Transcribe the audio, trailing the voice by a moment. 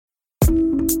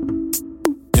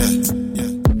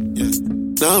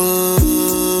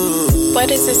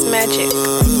What is this magic?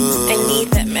 I need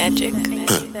that magic.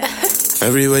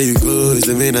 Everywhere you go is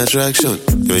the main attraction.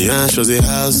 Your yarn shows a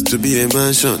house to be a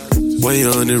mansion. When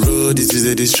you're on the road, this is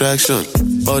a distraction.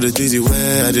 All the things you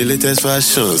wear are the latest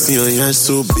fashion. See your yarn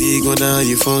so big, wonder how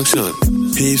you function.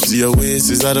 Hips to your waist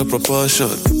is out of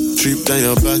proportion. Trip down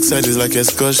your backside is like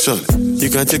excursion. You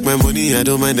can take my money, I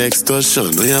don't mind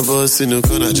extortion. No, your boss in the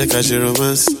corner, check out your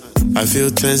romance. I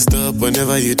feel tensed up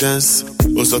whenever you dance.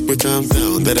 Oh, so quick, calm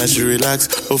down, that I should relax.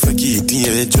 Oh, fuck it,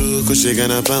 and joke, oh, she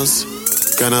gonna bounce.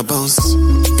 Gonna bounce,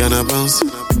 gonna bounce,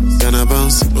 gonna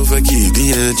bounce. Oh, fuck it,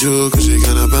 and joke, oh, she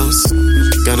gonna bounce.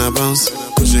 Gonna bounce,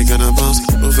 oh, she gonna bounce.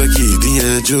 Oh, fuck it,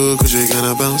 and joke, oh, she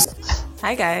gonna bounce.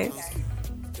 Hi, guys.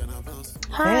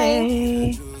 Hi.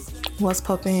 Hey. What's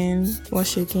poppin'?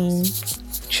 What's shaking?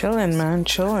 Chilling, man.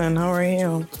 Chilling. How are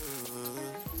you?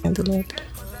 And the Lord.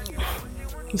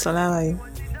 So how are you?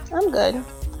 I'm good.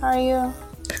 How are you?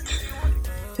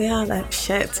 Yeah, like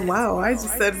shit. Wow, I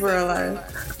just said we're alive.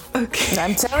 Okay.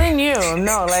 I'm telling you,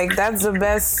 no, like that's the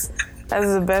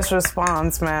best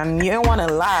response, man. You don't want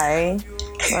to lie.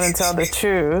 You want to tell the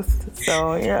truth.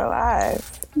 So you're alive.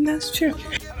 That's true.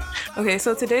 Okay,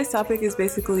 so today's topic is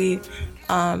basically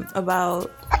about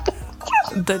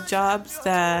the jobs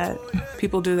that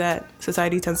people do that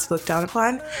society tends to look down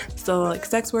upon. So like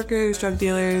sex workers, drug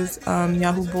dealers,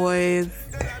 Yahoo boys,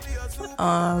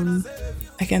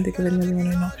 I can't think of another one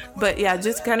right now. But yeah,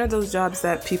 just kind of those jobs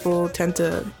that people tend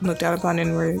to look down upon,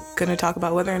 and we're going to talk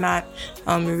about whether or not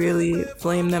we really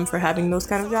blame them for having those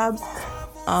kind of jobs,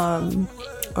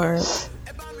 or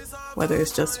whether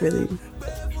it's just really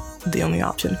the only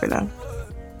option for them.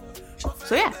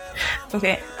 So yeah.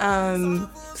 Okay.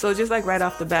 So just like right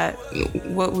off the bat,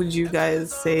 what would you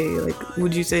guys say? Like,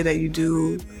 would you say that you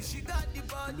do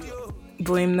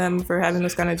blame them for having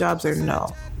those kind of jobs, or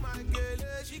no?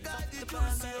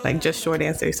 Like, just short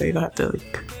answer, so you don't have to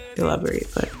like elaborate.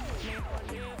 But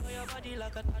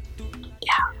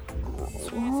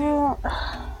yeah.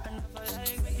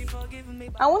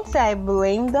 I won't say I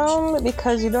blame them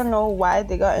because you don't know why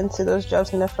they got into those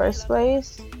jobs in the first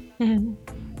place. Mm-hmm.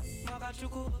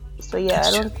 So yeah,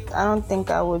 I don't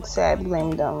think I would say I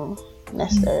blame them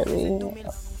necessarily.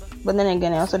 But then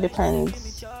again, it also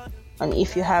depends on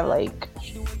if you have like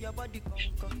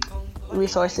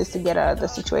resources to get out of the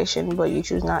situation, but you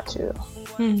choose not to.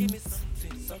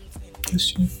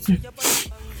 That's true.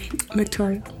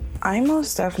 Victoria, I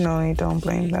most definitely don't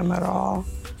blame them at all.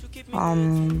 I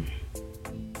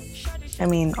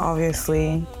mean,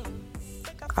 obviously,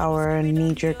 our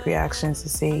knee-jerk reaction is to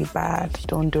say bad,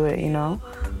 don't do it, you know.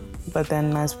 But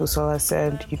then, as Busola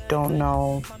said, you don't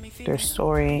know their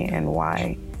story and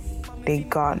why they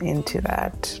got into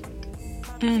that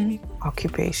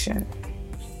occupation.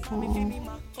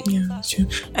 Yeah, that's true.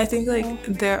 I think like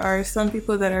there are some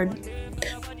people that are.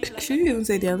 Should you even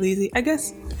say they're lazy? I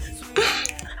guess.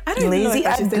 I don't even know if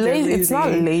I should say they're lazy. It's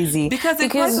not lazy because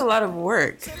it takes a lot of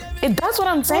work. That's what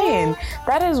I'm saying.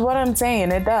 That is what I'm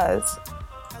saying. It does.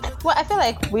 Well, I feel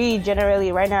like we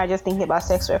generally right now are just thinking about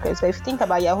sex workers. But if you think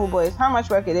about Yahoo boys, how much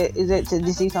work is it to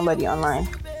deceive somebody online?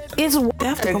 It's work. They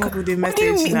have to come up with a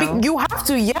message now. You have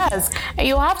to, yes. And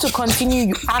you have to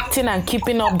continue acting and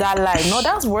keeping up that lie. No,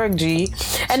 that's work, G.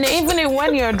 And even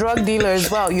when you're a drug dealer as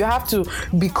well, you have to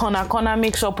be corner,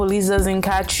 make sure police doesn't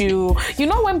catch you. You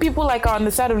know when people like are on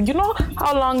the side of, you know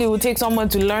how long it would take someone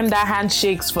to learn that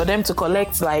handshakes for them to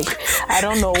collect, like, I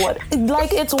don't know what.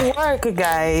 Like, it's work,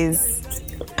 guys.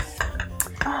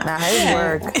 Nah, it's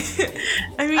work.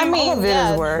 I mean, all of it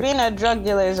is work. Being a drug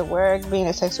dealer is work. Being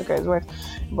a sex worker is work.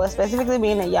 But specifically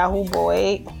being a Yahoo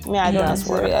boy, I don't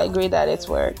necessarily agree that it's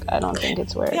work. I don't think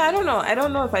it's work. Yeah, I don't know. I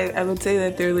don't know if I would say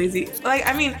that they're lazy. Like,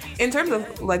 I mean, in terms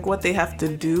of like what they have to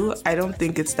do, I don't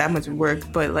think it's that much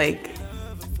work. But like,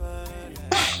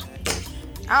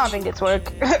 I don't think it's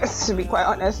work. To be quite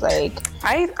honest, like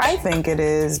I think it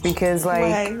is because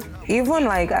like even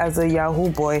like as a Yahoo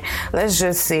boy, let's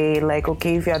just say like,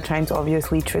 okay, if you're trying to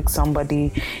obviously trick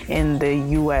somebody in the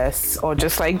US or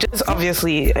just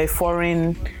obviously a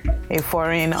foreign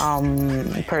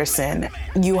person,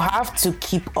 you have to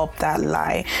keep up that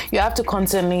lie. You have to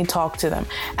constantly talk to them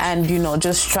and, you know,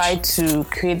 just try to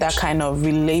create that kind of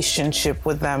relationship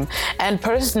with them. And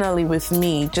personally with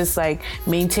me, just like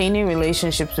maintaining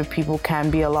relationships with people can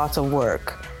be a lot of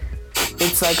work.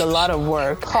 It's like a lot of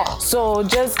work. So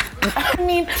just, I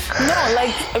mean, no,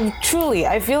 like truly,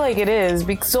 I feel like it is.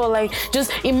 So like,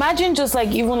 just imagine just like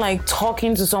even like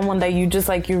talking to someone that you just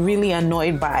like, you're really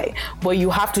annoyed by, but you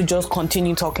have to just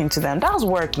continue talking to them. That's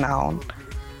work now.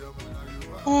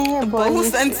 But who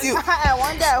sent you? I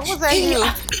wonder, who sent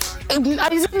you? Isn't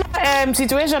that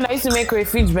situation I used to make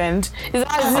crayfish bend? Isn't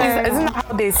that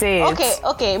how they say it?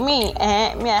 Okay. Me,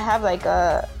 I have like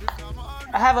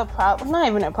I have a problem, not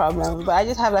even a problem, but I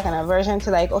just have like an aversion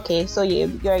to like, okay, so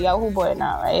you're a Yahoo boy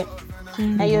now, right?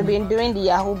 Mm-hmm. And you've been doing the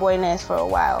Yahoo boyness for a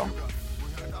while.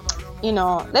 You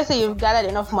know, let's say you've gathered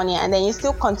enough money and then you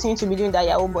still continue to be doing that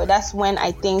Yahoo boy. That's when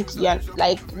I think you're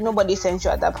like, nobody sent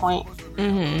you at that point.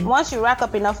 Mm-hmm. Once you rack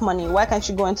up enough money, why can't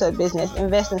you go into a business,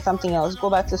 invest in something else, go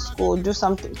back to school, do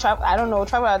something, travel out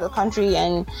of the country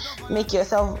and make your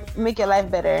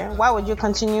life better? Why would you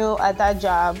continue at that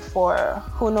job for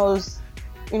who knows,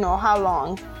 how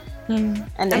long? Mm.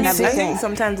 And then I think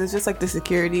sometimes it's just like the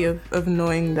security of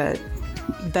knowing that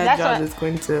job is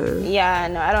going to. Yeah,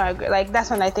 no, I don't agree. Like that's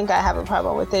when I think I have a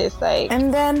problem with it. It's like,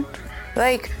 and then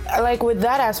like with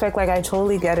that aspect, like I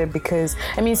totally get it, because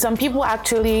I mean some people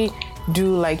actually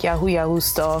do like Yahoo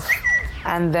stuff,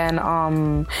 and then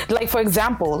like for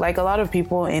example, like a lot of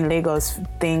people in Lagos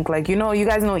think like, you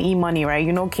guys know E-Money,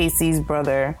 right? Casey's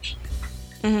brother.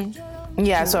 Mm-hmm.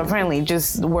 Yeah, so apparently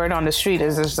just word on the street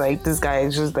is just like this guy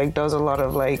is just like does a lot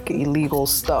of like illegal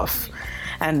stuff,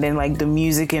 and then like the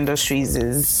music industries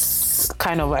is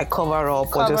kind of like cover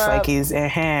up or just like his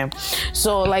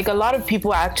so like a lot of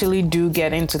people actually do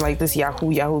get into like this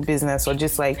Yahoo business, or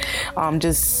just like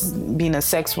just being a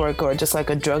sex worker or just like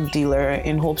a drug dealer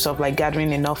in hopes of like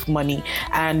gathering enough money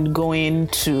and going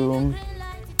to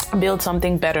build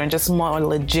something better and just more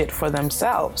legit for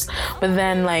themselves. But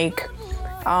then like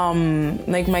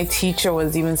my teacher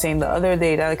was even saying the other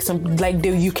day that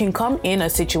you can come in a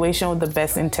situation with the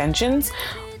best intentions,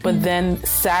 but then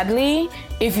sadly,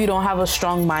 if you don't have a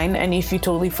strong mind and if you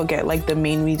totally forget like the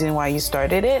main reason why you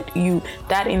started it,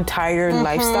 that entire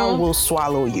lifestyle will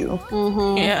swallow you.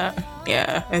 Mm-hmm.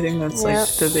 Yeah, I think that's like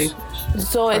the big.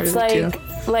 So it's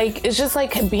like it's just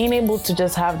like being able to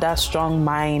just have that strong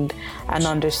mind and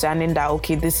understanding that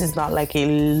okay, this is not like a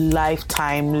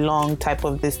lifetime long type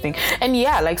of this thing. And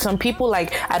yeah, like some people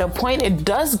like at a point it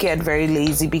does get very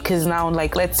lazy, because now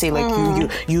like let's say like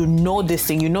you know this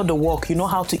thing, you know the work, you know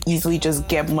how to easily just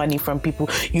get money from people,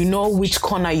 you know which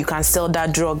corner you can sell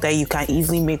that drug that you can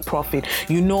easily make profit,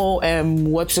 you know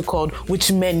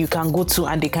which men you can go to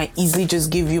and they can easily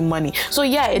just give you money. So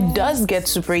yeah, it does get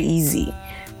super easy.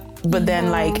 But then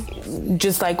like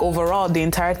just like overall the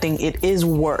entire thing, it is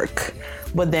work,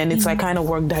 but then it's like kind of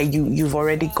work that you've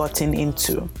already gotten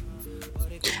into.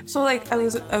 So like I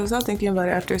was not thinking about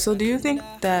it after. So do you think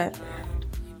that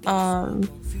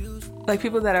like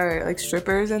people that are like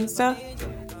strippers and stuff,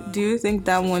 do you think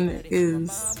that one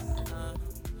is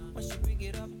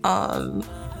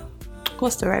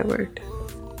what's the right word?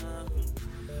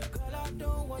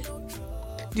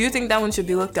 Do you think that one should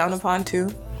be looked down upon too?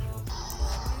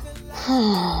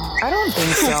 I don't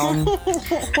think so.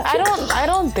 I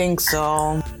don't think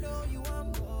so.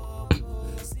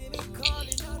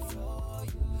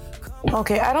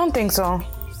 Okay, I don't think so.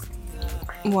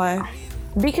 Why?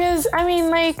 Because I mean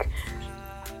like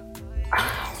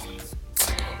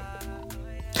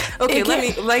okay, let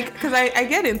me like, because I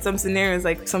get in some scenarios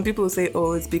like some people say,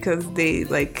 oh, it's because they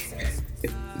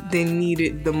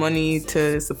needed the money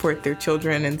to support their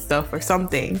children and stuff or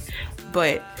something,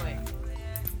 but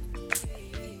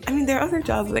I mean, there are other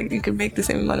jobs like you can make the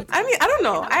same amount of. I mean, I don't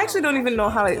know. I actually don't even know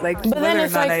how it like. But then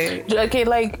it's like okay,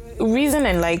 like reason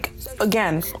and like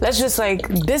again, let's just like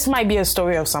this might be a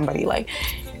story of somebody like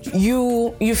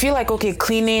you feel like okay,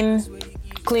 cleaning,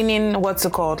 what's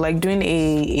it called? Like doing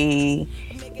a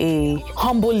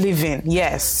humble living,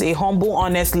 yes, a humble,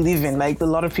 honest living, like a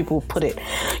lot of people put it,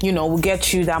 will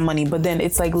get you that money, but then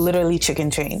it's like literally chicken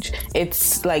change.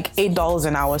 It's like $8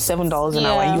 an hour, $7 an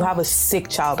hour, and you have a sick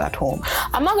child at home.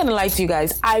 I'm not gonna lie to you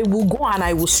guys, I will go and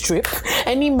I will strip.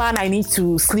 Any man I need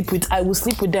to sleep with, I will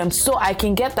sleep with them so I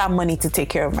can get that money to take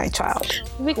care of my child.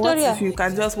 Victoria, what if you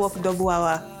can just work double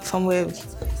hour somewhere?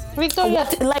 Victoria,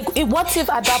 what if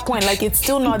at that point, like it's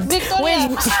still not Victoria?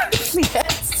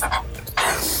 Yes.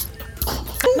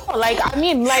 No, like I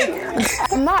mean, like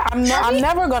I'm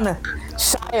never gonna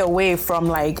shy away from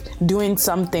like doing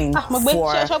something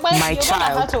for my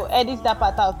child. Have to edit that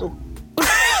part out too.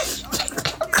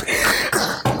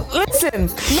 Listen,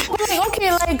 no,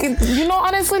 okay, like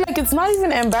honestly, like it's not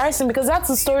even embarrassing because that's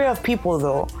the story of people,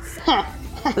 though.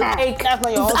 Like, I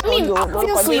mean,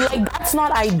 obviously, like that's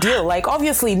not ideal. Like,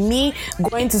 obviously, me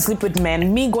going to sleep with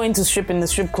men, me going to strip in the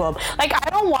strip club. Like,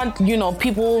 I don't want,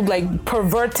 people like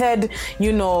perverted,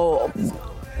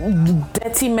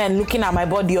 dirty men looking at my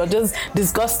body, or just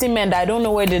disgusting men that I don't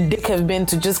know where the dick have been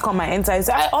to just come my inside.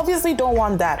 So I obviously don't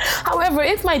want that. However,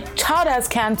 if my child has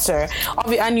cancer,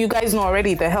 and you guys know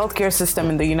already, the healthcare system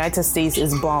in the United States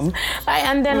is bomb,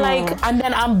 and then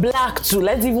I'm black too.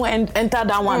 Let's even enter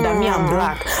that one. That me, I'm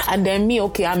black, and then me,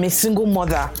 okay, I'm a single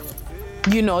mother.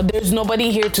 You know, there's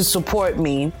nobody here to support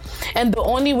me, and the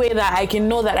only way that I can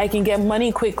know that I can get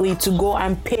money quickly to go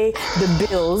and pay the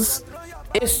bills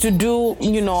is to do,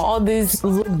 you know, all these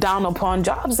look down upon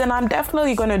jobs, then I'm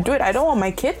definitely gonna do it. I don't want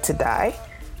my kid to die.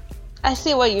 I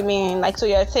see what you mean. Like, so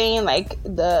you're saying like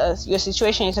your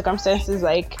situation, your circumstances,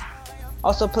 like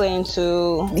also play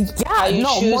into how you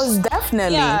choose. Most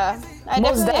definitely. Yeah, I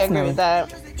most definitely agree with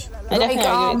that. I definitely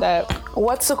agree with that.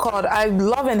 What's it called? I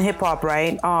love in hip hop,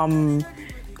 right?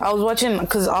 I was watching,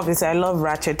 because obviously I love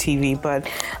Ratchet TV, but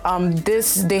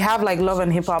they have like Love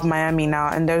and Hip Hop Miami now,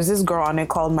 and there's this girl on it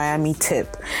called Miami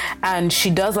Tip, and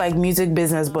she does like music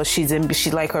business, but she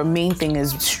like her main thing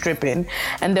is stripping.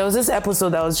 And there was this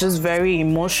episode that was just very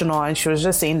emotional, and she was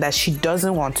just saying that she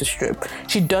doesn't want to strip,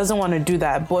 she doesn't want to do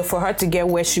that, but for her to get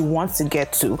where she wants to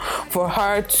get to, for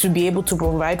her to be able to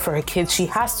provide for her kids, she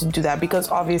has to do that, because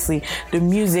obviously the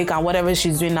music and whatever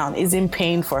she's doing now isn't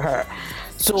paying for her.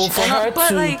 So for her but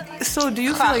to... like, so do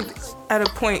you feel like at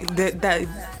a point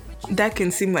that can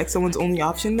seem like someone's only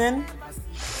option then?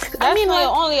 I mean, like,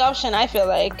 your only option, I feel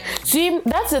like. See,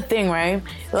 that's the thing, right?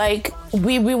 Like, I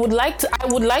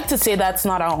would like to say that's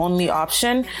not our only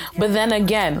option, but then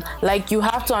again, like, you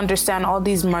have to understand all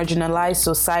these marginalized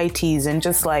societies and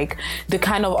just like the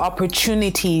kind of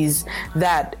opportunities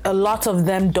that a lot of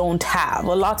them don't have.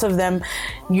 A lot of them,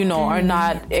 you know, are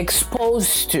not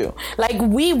exposed to. Like,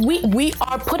 we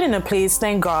are put in a place,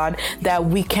 thank God, that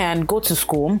we can go to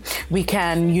school, we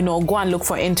can, you know, go and look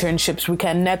for internships, we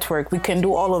can network, we can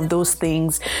do all of those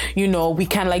things, you know, we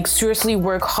can like seriously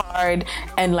work hard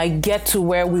and like get to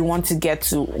where we want to get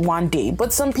to one day.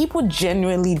 But some people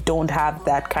genuinely don't have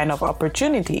that kind of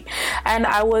opportunity. And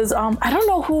I was I don't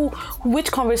know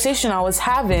which conversation I was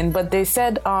having, but they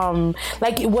said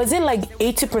like, was it like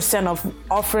 80% of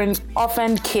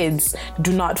orphan kids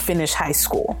do not finish high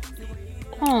school?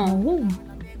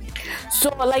 So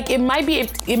like it might be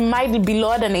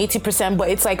lower than 80%, but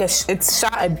it's like it's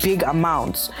a big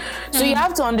amount. So you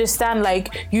have to understand,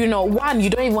 like, you know, one, you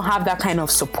don't even have that kind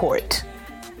of support.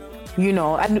 You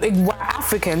know, and we're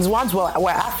Africans. We're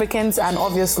Africans, and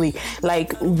obviously,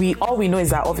 like, we know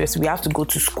is that obviously we have to go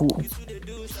to school.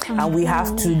 And we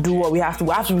have to do what we have to.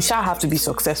 We shall have to be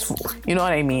successful. You know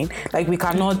what I mean? Like, we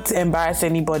cannot embarrass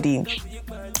anybody.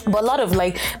 But a lot of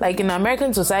like in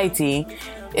American society,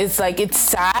 it's like, it's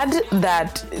sad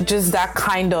that just that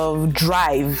kind of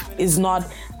drive is not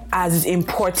as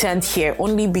important here.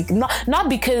 Only not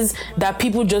because that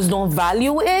people just don't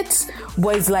value it,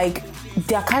 but it's like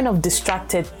they're kind of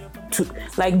distracted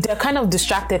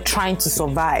trying to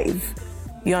survive.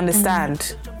 You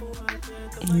understand?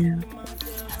 Yeah.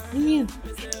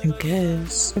 I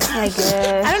guess. I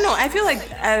don't know. I feel like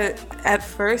at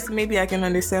first maybe I can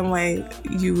understand why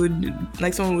you would,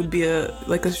 like, someone would be a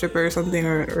stripper or something,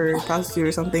 or a prostitute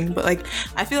or something. But like,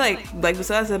 I feel like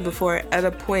Basila said before, at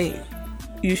a point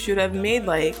you should have made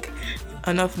like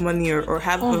enough money or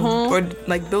have or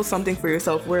like build something for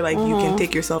yourself where like you can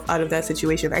take yourself out of that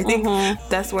situation. I think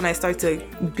that's when I start to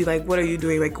be like, what are you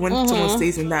doing? Like, when someone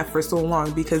stays in that for so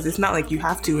long, because it's not like you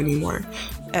have to anymore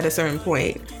at a certain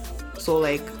point. So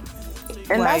like,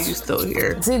 and why are you still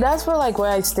here? See, that's where like where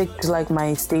I stick to like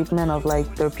my statement of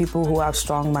like, there are people who have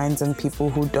strong minds and people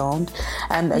who don't.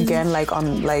 And again, like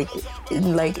on like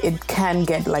it can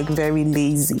get like very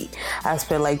lazy, as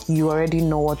per like you already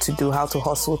know what to do, how to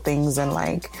hustle things, and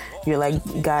like you're like,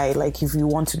 guy, like if you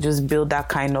want to just build that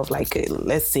kind of like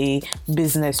let's say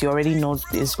business, you already know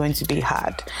it's going to be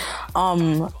hard.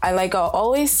 I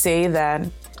always say that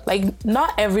like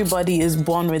not everybody is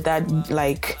born with that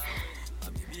like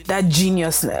that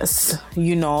geniusness,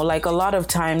 you know. Like a lot of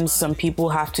times some people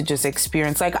have to just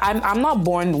experience, like I'm not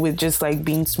born with just like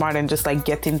being smart and just like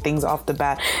getting things off the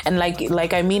bat, and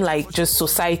like I mean like just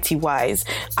society wise,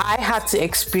 I had to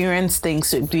experience things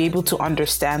to be able to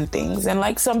understand things. And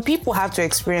like some people have to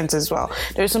experience as well.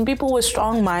 There's some people with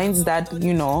strong minds that,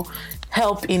 you know,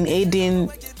 help in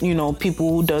aiding, you know,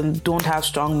 people who don't have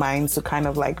strong minds to kind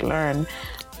of like learn.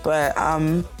 But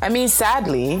I mean,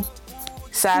 sadly,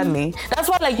 that's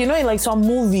why, like, you know, in like some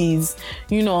movies,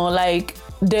 you know, like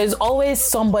there's always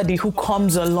somebody who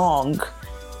comes along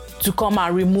to come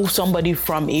and remove somebody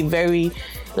from a very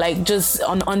like just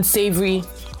an unsavory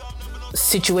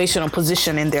situation or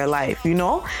position in their life, you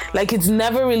know? Like, it's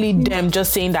never really them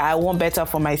just saying that I want better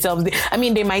for myself.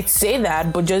 They might say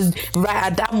that, but just right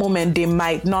at that moment, they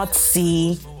might not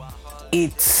see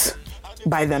it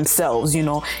by themselves, you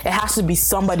know? It has to be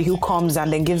somebody who comes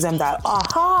and then gives them that,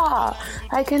 aha,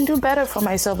 I can do better for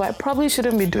myself. I probably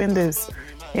shouldn't be doing this,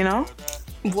 you know?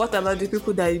 What about the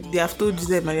people that they have told you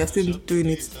them and you're still doing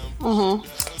it?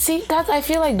 See, I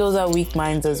feel like those are weak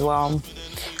minds as well.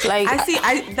 Like,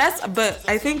 but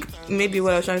I think maybe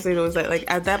what I was trying to say though is that, like,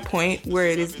 at that point where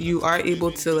it is you are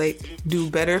able to, like,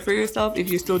 do better for yourself, if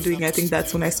you're still doing it, I think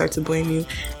that's when I start to blame you,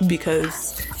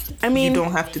 because you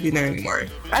don't have to be there anymore.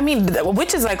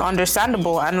 Which is, like,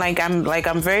 understandable, and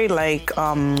I'm very, like,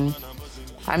 I'm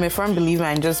a firm believer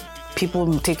in just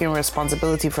people taking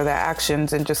responsibility for their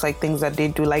actions and just, like, things that they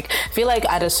do. Like, I feel like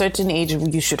at a certain age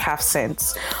you should have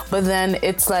sense, but then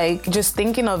it's like, just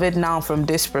thinking of it now from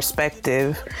this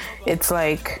perspective, it's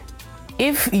like,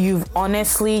 if you've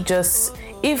honestly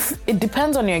if it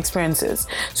depends on your experiences.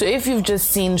 So if you've just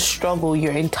seen struggle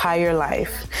your entire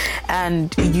life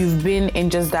and you've been in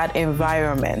just that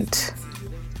environment,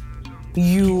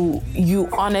 you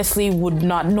honestly would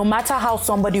not, no matter how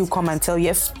somebody will come and tell you,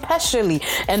 especially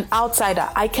an outsider.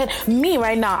 I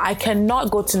cannot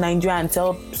go to Nigeria and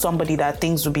tell somebody that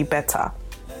things will be better.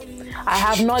 I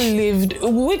have not lived,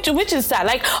 which is sad.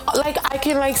 Like I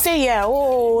can, like, say, yeah,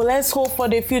 oh, let's hope for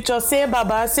the future. Say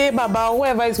Baba,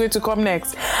 whoever is going to come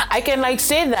next. I can, like,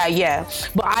 say that, yeah,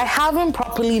 but I haven't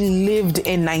properly lived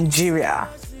in Nigeria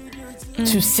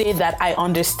to say that I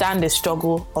understand the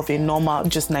struggle of a normal,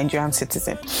 just Nigerian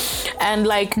citizen. And,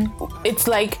 like, it's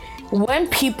like when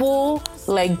people,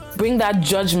 like, bring that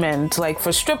judgment, like,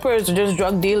 for strippers or just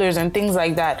drug dealers and things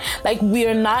like that, like, we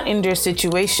are not in their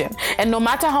situation. And no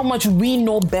matter how much we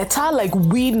know better, like,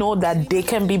 we know that they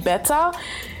can be better,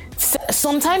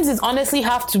 sometimes it honestly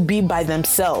have to be by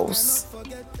themselves.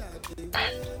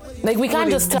 Like, we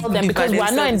can't just tell them because we're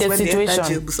not in their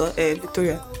situation.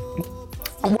 Victoria.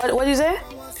 What do you say?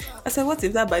 I said, what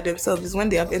if that by themselves is when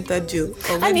they have entered jail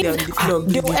or when they're on the floor?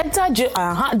 They will enter jail.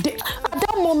 At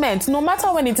that moment, no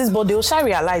matter when it is, but they will shall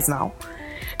realize now.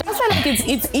 That's why, like,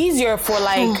 it's easier for,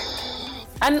 like,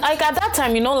 and, like, at that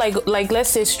time, you know, like let's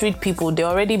say street people, they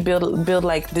already build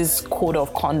like this code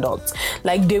of conduct.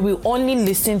 Like, they will only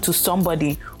listen to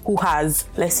somebody who has,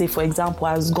 let's say, for example,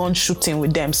 has gone shooting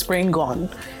with them, spraying gun.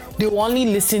 They will only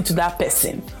listen to that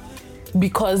person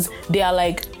because they are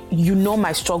like, you know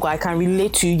my struggle, I can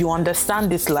relate to you, you understand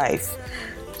this life.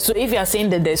 So if you're saying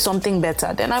that there's something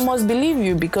better, then I must believe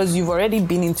you because you've already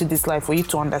been into this life for you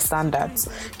to understand that,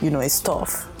 you know, it's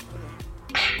tough.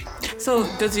 So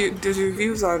does your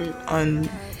views on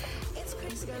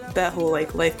that whole,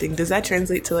 like, life thing, does that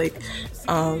translate to,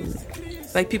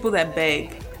 like people that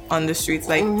beg on the streets,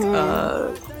 like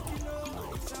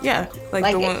yeah,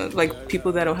 like the one, like,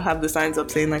 people that don't have the signs up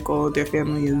saying, like, oh, their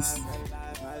family is,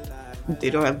 they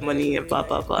don't have money and blah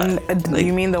blah blah. Like,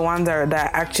 you mean the ones that are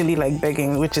actually, like,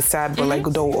 begging, which is sad, but like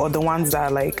the ones that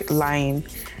are, like, lying?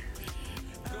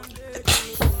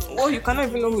 Well, you cannot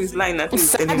even know who is lying at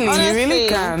least. Sadly, Honestly, you really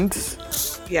can't.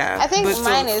 Yeah, I think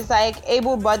mine is, like,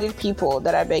 able-bodied people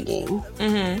that are begging.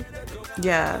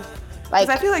 Yeah, like,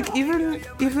 I feel like even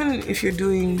if you're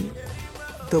doing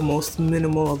the most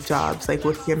minimal of jobs, like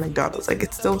working at McDonald's, like,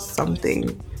 it's still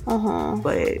something.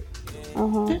 But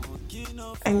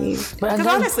I mean, because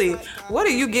honestly, what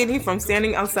are you getting from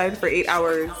standing outside for 8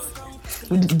 hours?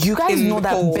 You guys know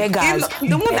that cold? beggars get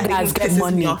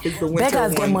money.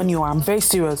 Beggars get money. One. I'm very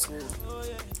serious.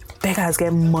 Beggars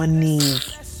get money.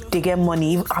 They get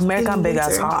money. American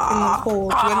beggars. In the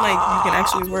cold, when, like, you can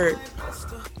actually work.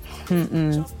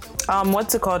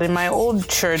 What's it called? In my old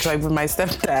church, like, with my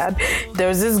stepdad, there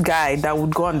was this guy that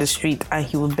would go on the street and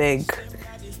he would beg.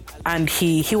 And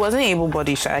he wasn't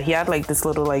able-bodied shy. He had, like, this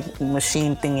little, like,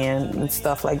 machine thing and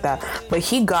stuff like that. But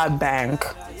he got bank.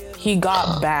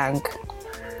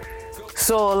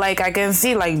 So, like, I can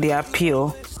see, like, the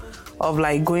appeal of,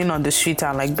 like, going on the street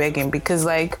and, like, begging, because,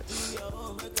 like,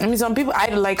 I mean, some people, I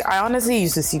honestly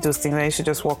used to see those things and I should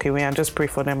just walk away and just pray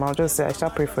for them. I'll just say, I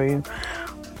shall pray for you.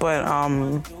 But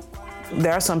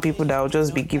there are some people that will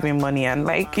just be giving money, and,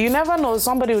 like, you never know,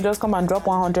 somebody will just come and drop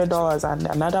 $100 and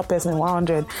another person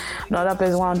 100, another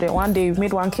person 100. One day you've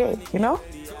made 1K, you know?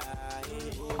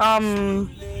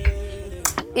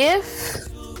 If,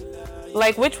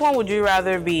 like, which one would you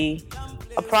rather be?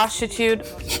 A prostitute,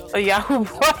 a Yahoo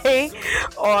boy,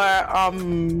 or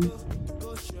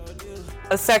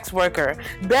a sex worker?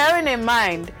 Bearing in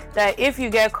mind that if you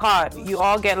get caught, you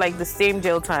all get, like, the same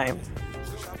jail time.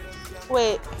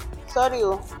 Wait, sorry,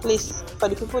 please, for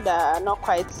the people that are not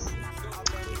quite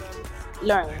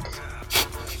learned.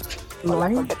 for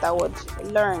lack of a better word.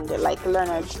 Learned, like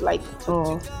learned, like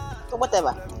so whatever.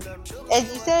 And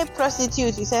you say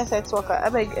prostitute, you say sex worker. I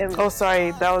beg. Oh,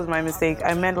 sorry, that was my mistake.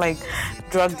 I meant like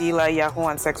drug dealer, Yahoo,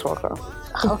 and sex worker.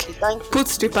 Okay, thank you. Put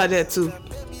stripper there too.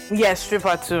 Yes,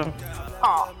 stripper too.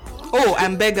 Oh,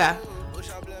 and beggar.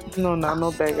 No,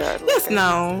 no beggar. Yes,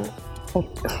 now.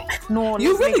 No, You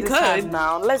let's really make this hard could.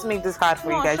 now. Let's make this hard for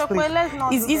No, you guys, Shokwe, please. let's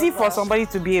not It's do easy that. for somebody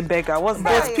to be a beggar. What's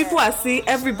that? But people are saying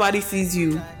everybody sees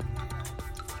you,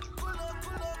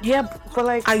 Yeah, but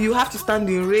like, and you have to stand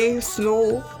in rain,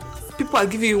 snow. People are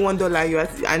giving you $1. You are,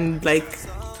 and like,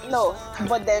 No,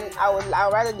 but then I would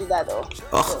rather do that though.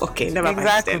 oh, okay, never mind.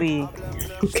 exactly.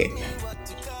 then. Okay.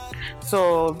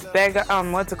 So beggar,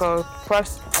 what's it called?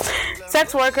 First,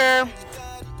 sex worker,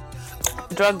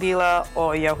 drug dealer,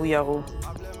 or Yahoo.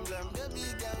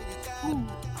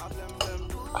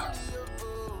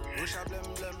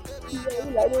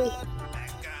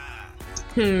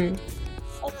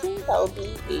 I think that would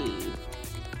be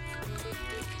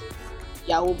a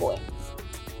Yahoo boy.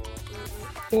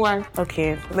 Why?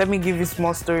 Okay, let me give you a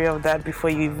small story of that before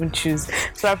you even choose.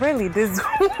 So apparently this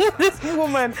this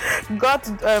woman got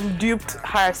duped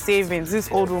her savings,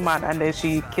 this old woman, and then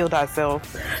she killed herself.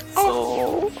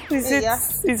 So is it? Yeah.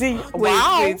 Is it? Wait,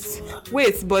 Wow.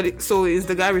 wait. But so is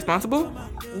the guy responsible?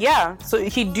 Yeah. So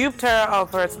he duped her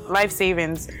of her life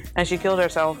savings, and she killed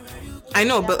herself. I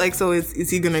know, but like, so is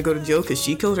he gonna go to jail because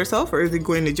she killed herself, or is he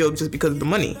going to jail just because of the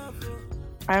money?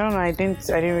 I don't know. I didn't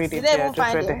read it. Did they Yet. I even just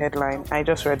find read the him? headline. I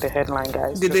just read the headline,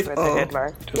 guys. Did just they- read oh. the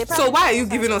headline. So why are you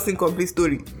giving us incomplete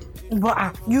story?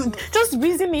 But you just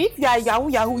reason it. If you are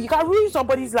Yahoo, you can ruin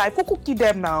somebody's life. Who could kill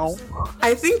them now?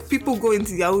 I think people go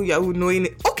into Yahoo knowing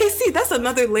it. Okay, see, that's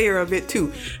another layer of it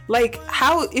too. Like,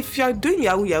 how if you're doing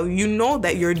Yahoo, you know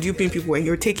that you're duping people and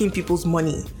you're taking people's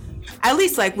money. At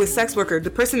least, like with sex worker, the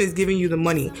person is giving you the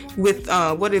money. With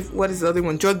what is the other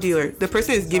one? Drug dealer. The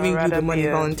person is giving you the money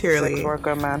voluntarily. Sex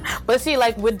worker, man. But see,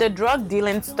 like with the drug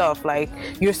dealing stuff, like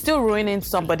you're still ruining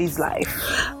somebody's life.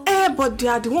 But they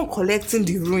are the one collecting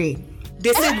the ruin.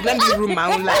 They said, let me ruin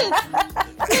my own life.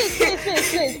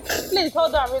 Please,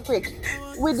 hold on real quick.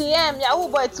 With the Yahoo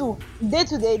boy too, day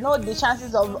to day, know the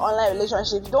chances of online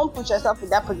relationships. Don't put yourself in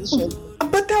that position.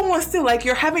 But that one still, like,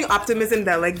 you're having optimism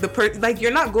that like like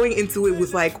you're not going into it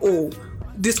with like, oh,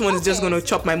 this one is just gonna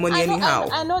chop my money anyhow.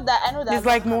 I know that. It's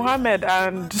like Muhammad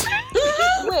and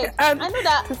Wait, I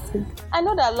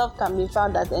know that love can be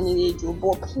found at any age,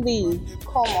 but please,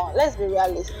 come on, let's be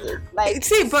realistic. Like,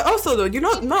 See, but also though, you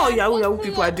know, not all Yahoo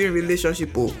people are doing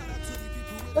relationship.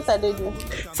 what are they doing?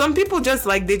 Some people just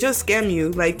like they just scam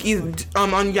you. Like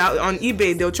on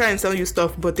eBay, they'll try and sell you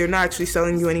stuff, but they're not actually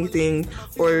selling you anything.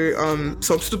 Or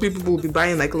some stupid people will be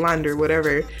buying like land or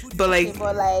whatever. But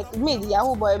like, Me, the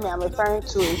Yahoo boy, I'm referring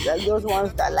to is like those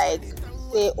ones that like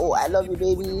say, "Oh, I love you,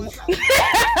 baby."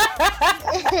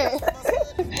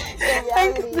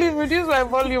 please reduce my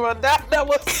volume on that. That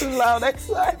was too loud. Next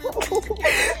time. But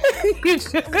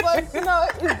it's the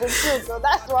truth. So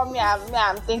that's what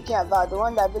I'm thinking about. The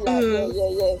one that be like,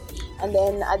 yeah. And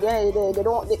then at the end of the day, they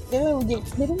don't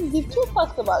even give two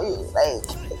fucks about you. Like,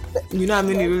 you know how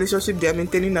many relationship they're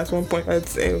maintaining at one point.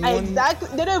 exactly.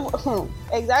 They don't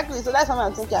exactly. So that's what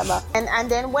I'm thinking about. And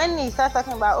then when he starts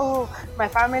talking about, oh, my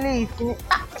family is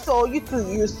so you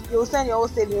too, you'll send your whole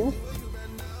savings.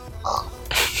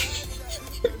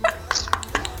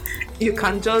 You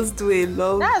can just do a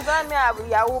love. That's why I'm a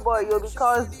Yahoo boy,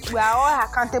 because we are all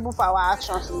accountable for our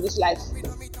actions in this life.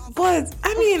 But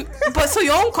I mean, so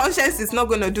your own conscience is not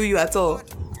gonna do you at all. Of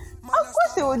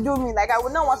course it would do me. Like, I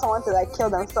would not want someone to like kill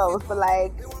themselves, but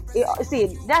like, that's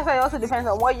why it also depends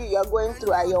on what you're going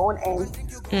through at your own end.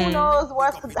 Who knows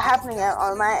what's happening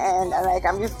on my end, and like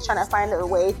I'm just trying to find a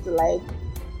way to like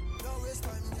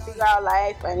figure out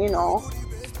life, and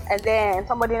and then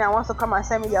somebody now wants to come and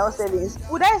send me their own savings.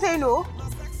 Would I say no?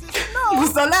 No.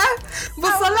 Busola,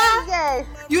 Yes.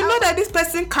 you know that this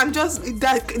person can just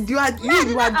that you are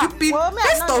duping. Well,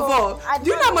 First of all, do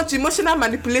you know how much emotional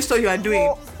manipulation you are doing?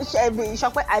 Oh,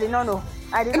 I did not know.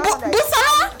 I did not know that.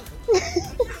 Busola,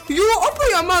 you open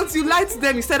your mouth, you lied to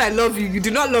them, you said I love you. You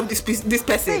do not love this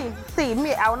person. See,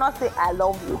 me, I will not say I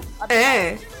love you.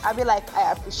 I'll be like,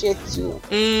 I appreciate you.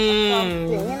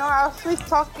 Something. I'll sweet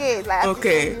talk it. Like,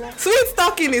 Okay. Sweet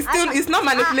talking is still, it's not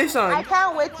manipulation. I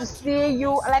can't wait to see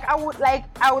you. Like, I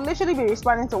would literally be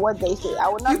responding to what they say. I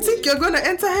would not. You think you're gonna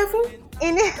enter heaven?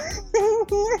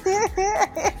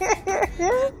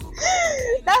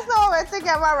 That's not what we're thinking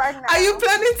about right now. Are you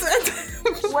planning to enter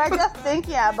heaven? We're just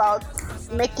thinking about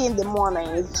making the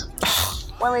mornings.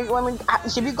 When we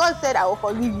should be God said I will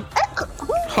forgive you.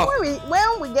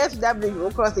 When we get to that bridge,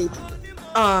 we'll cross it.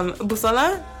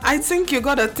 Busola, I think you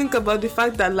gotta think about the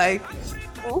fact that like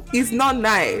it's not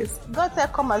nice. God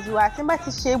said, "Come as you are."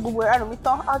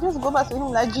 I'll just go back to him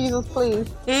like Jesus, please.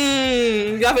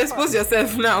 You have exposed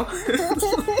yourself now.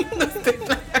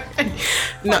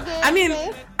 No, I mean,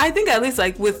 I think at least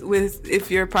like with if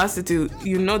you're a prostitute,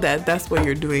 you know that that's what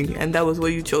you're doing and that was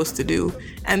what you chose to do,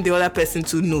 and the other person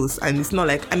too knows, and it's not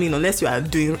like, I mean, unless you are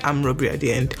doing armed robbery at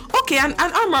the end. Okay, and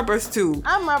armed robbers too.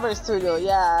 Armed robbers too, though.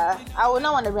 Yeah, I would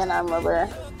not want to be an armed robber.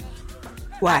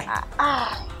 Why?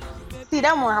 See,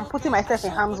 that one, I'm putting myself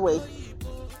in harm's way.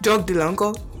 Drug dealer,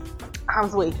 uncle.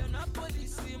 Harm's way.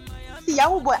 See,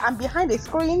 Yahoo boy, I'm behind the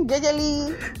screen,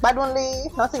 jejely, bad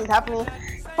only, nothing is happening.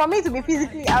 For me to be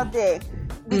physically out there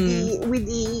with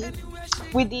the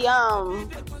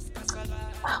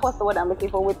what's the word I'm looking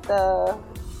for, with the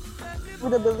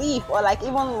belief, or like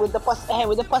even with the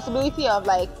possibility of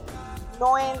like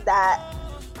knowing that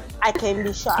I can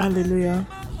be shot. Hallelujah.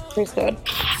 Praise God.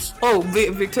 Oh,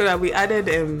 Victoria, we added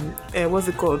what's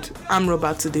it called? Armed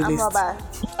robber to the list.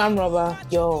 Armed robber,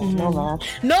 yo, no man.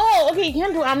 No, okay, you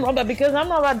can't do armed robber because armed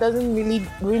robber doesn't really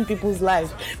ruin people's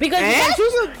lives. Because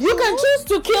you can choose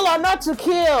to kill or not to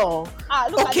kill.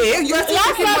 Okay, you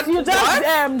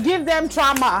just give them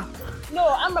trauma. No,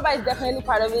 armed robber is definitely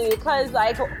part of it, because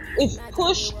like if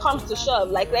push comes to shove,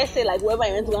 like let's say like whoever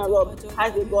you want to go and rob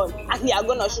has a gun and they are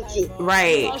gonna shoot you.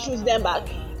 Right. You don't shoot them back.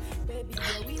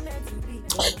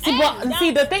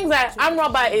 See, the thing that armed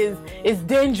robber is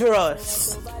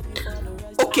dangerous.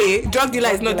 Okay, drug dealer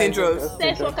is not dangerous.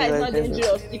 Sex worker is not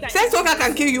dangerous. Sex worker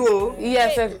can kill you. Oh.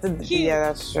 Yes, yeah,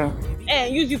 that's true.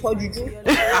 And use you for juju.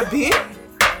 Abi?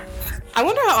 I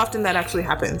wonder how often that actually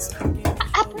happens.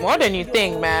 More than you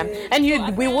think, man. And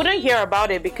we wouldn't hear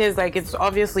about it because like it's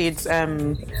obviously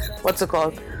what's it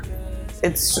called?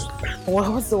 It's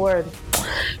what's the word?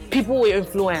 People with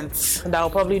influence that will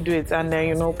probably do it, and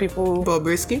then people.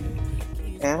 Bobrisky?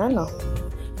 I don't know.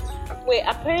 Wait,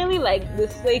 apparently like the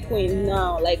Slay Queen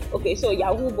now, like okay, so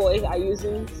Yahoo boys are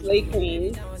using Slay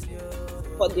Queen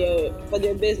for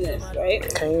their business, right?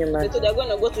 Can you imagine? So they're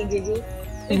gonna go to Juju,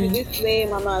 if you slay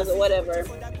mamas or whatever,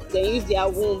 then use their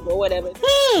womb or whatever.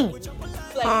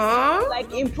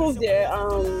 Like improve their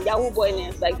Yahoo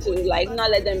boyness, like to like not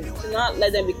let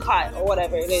them be caught or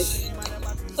whatever it is.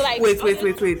 So like wait.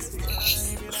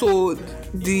 So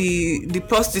the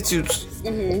prostitutes,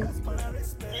 the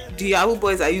Yahoo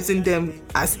boys are using them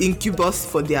as incubus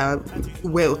for their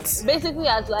wealth. Basically,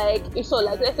 as like let's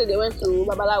say they went to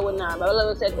Babalawo now.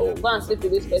 Babalawo said, "Oh, go and sleep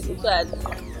with this person so that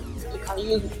you can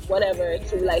use whatever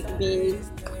to like be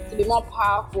more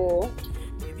powerful."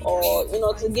 Or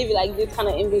to give you like this kind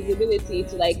of invisibility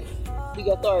to like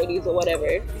the authorities or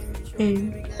whatever.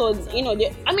 So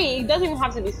it doesn't even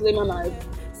have to be slay mamas.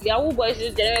 Yahoo boys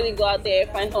just generally go out there,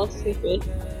 find someone to sleep with,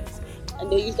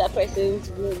 and they use that person's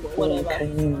womb or whatever.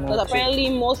 Because apparently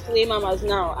most slay mamas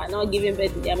now are not giving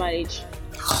birth in their marriage.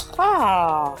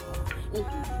 And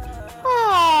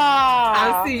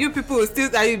see, you people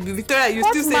Victoria, you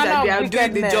still say that they are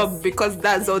doing the job because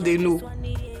that's all they know.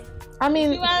 I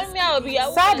mean,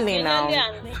 sadly now,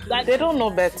 they don't know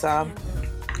better.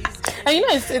 And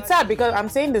it's sad because I'm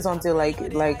saying this until like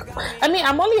I mean,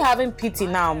 I'm only having pity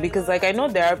now because like I know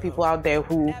there are people out there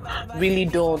who really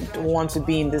don't want to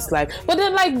be in this life. But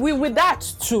then like with that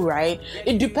too, right?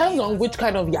 It depends on which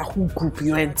kind of Yahoo group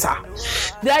you enter.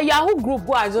 There are Yahoo group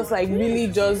who are just like really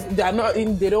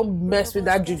they don't mess with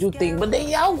that juju thing. But the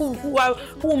Yahoo group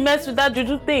who mess with that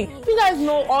juju thing. You guys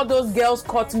know all those girls'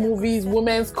 cut movies,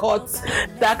 women's cuts,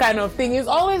 that kind of thing. It's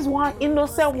always one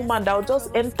innocent woman that will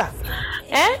just enter.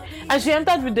 And she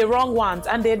entered with the wrong ones,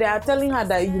 and they are telling her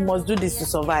that you must do this to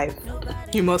survive.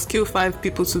 You must kill 5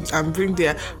 people and bring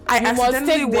their. I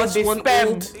accidentally watched one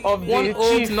old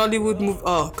Nollywood movie.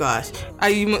 Oh gosh,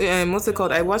 what's it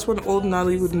called? I watched one old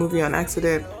Nollywood movie on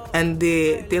accident, and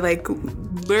they like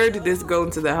lured this girl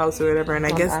into the house or whatever, and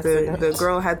I guess the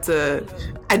girl had to.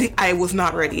 I was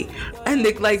not ready, and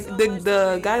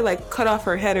the guy like cut off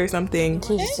her head or something,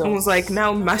 and was like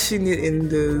now mashing it in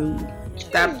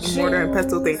that mortar and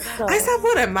pestle thing. I said,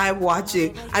 what am I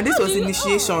watching? And this was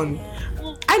initiation.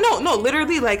 I know, no,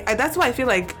 literally, like that's why I feel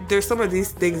like there's some of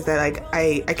these things that like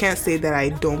I can't say that I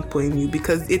don't blame you,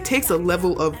 because it takes a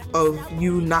level of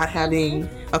you not having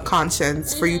a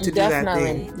conscience for you to do that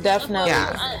thing. Definitely.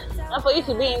 Yeah. And for you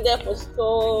to be in there for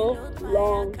so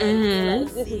long, like,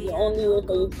 this is the only way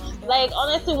for you. Like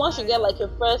honestly, once you get like your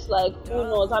first like who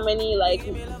knows how many like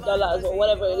dollars or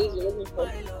whatever it is you're looking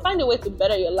for, find a way to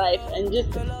better your life and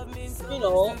just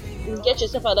get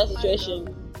yourself out of that situation.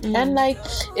 And like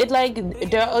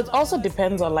it also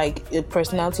depends on like the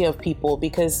personality of people,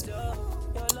 because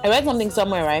I read something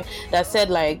somewhere, right, that said,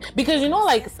 like, because, you know,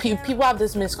 like, people have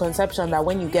this misconception that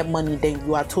when you get money, then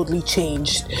you are totally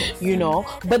changed, you know,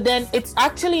 but then it's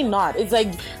actually not. It's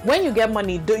like, when you get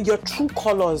money, your true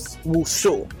colors will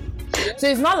show. So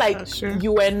it's not like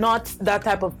you were not that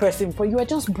type of person, but you were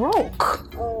just broke.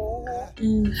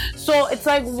 So it's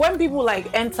like when people like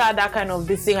enter that kind of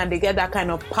this thing and they get that kind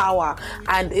of power,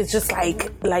 and it's just like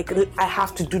I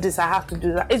have to do this, I have to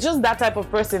do that. It's just that type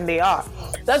of person they are.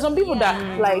 There's some people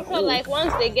that like also, like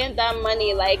once they get that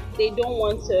money, like they don't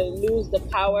want to lose the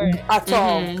power at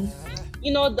all.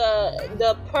 You know,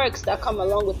 the perks that come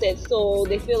along with it. So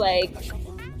they feel like,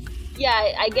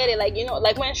 yeah, I get it. Like, you know,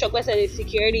 like when Shokwe said the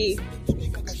security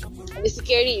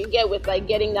you get with like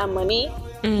getting that money,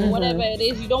 whatever it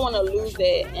is, you don't want to lose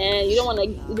it, and you don't want to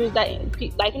lose that,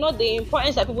 like, you know, the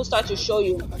importance that people start to show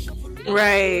you.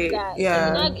 Right. That.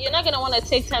 Yeah. So you're not gonna want to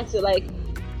take time to, like,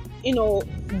 you know,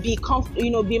 be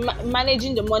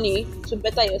managing the money to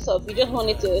better yourself. You just want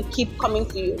it to keep coming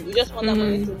to you. You just want that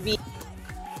money to be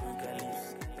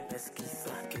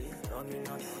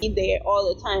there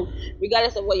all the time,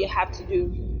 regardless of what you have to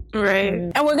do. Right.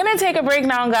 And we're gonna take a break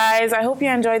now, guys. I hope you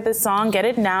enjoyed this song, Get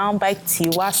It Now by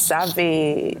Tiwa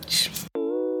Savage.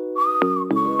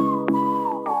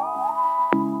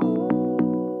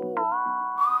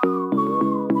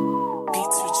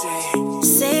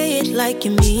 Say it like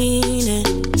you mean it.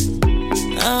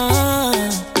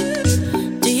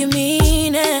 Do you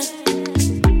mean it?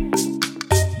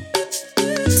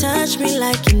 Touch me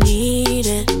like you need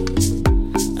it.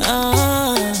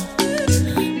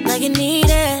 Like you need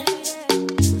it.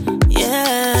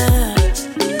 Yeah.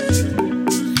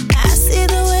 I see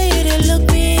the way you look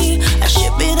me. I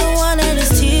should be the one that is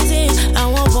teasing. I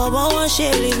want Bobo, one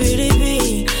shady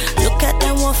beauty. Look at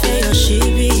them, one for your she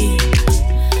be.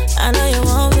 I know you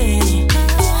want me.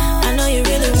 I know you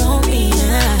really want me.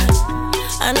 Yeah.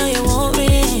 I know you want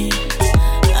me.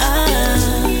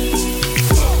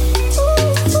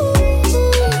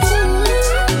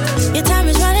 Your time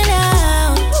is running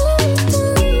out.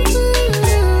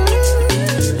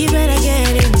 You better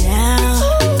get it now.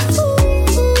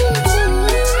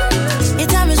 Your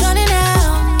time is running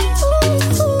out.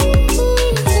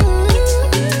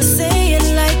 Say it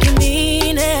like you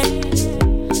mean it.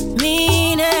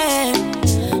 Mean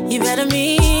it. You better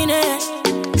mean it.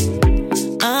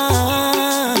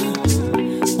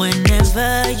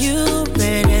 Whenever you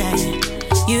ready,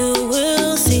 you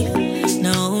will see.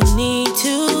 No need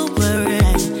to worry.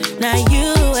 Now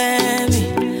you and me.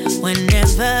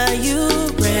 Whenever you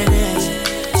ready,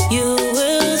 you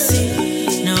will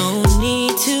see. No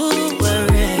need to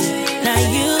worry. Now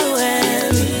you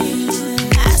and me.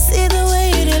 I see the way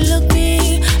you look me.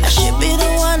 I should be the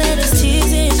one that is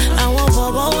teasing. I want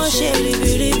Bobo, one shady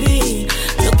beauty be.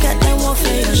 Look at them, one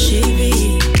for your she be.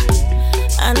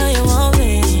 I know you want me.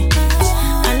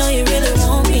 I know you really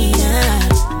want me. Yeah.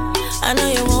 I know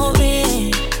you want me.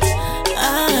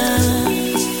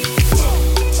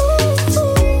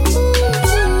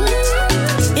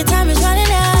 Your time is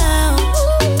running out.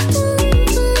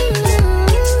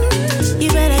 You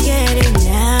better get it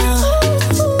now.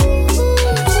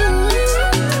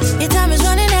 Your time is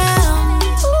running out.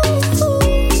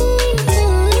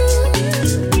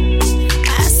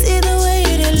 I see the way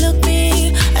you look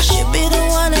me. I should be the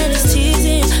one that is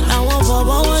teasing. I want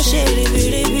Bobo, one shady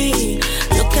beauty be.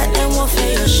 Look at them, one for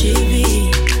your she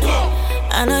be.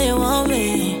 I know you want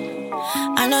me.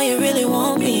 I know you really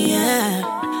want me. Yeah.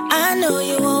 I know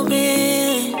you want me.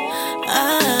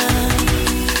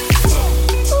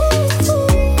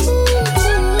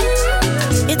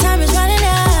 Your time is running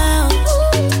out.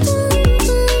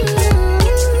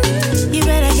 You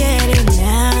better get it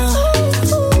now.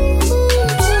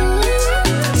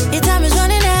 Your time is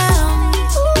running out.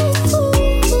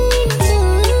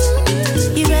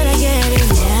 You better get it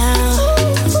now.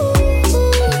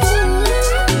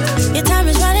 Your time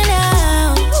is running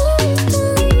out.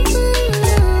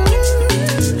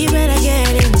 You better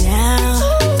get it now.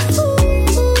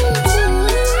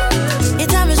 Your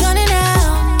time is running out.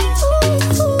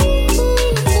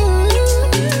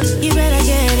 You better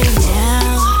get it now.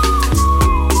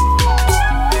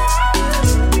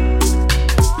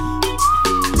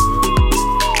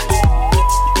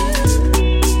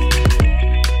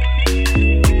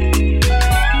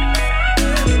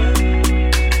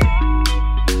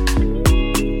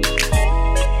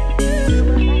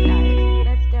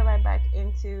 Let's get right back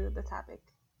into the topic.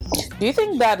 Do you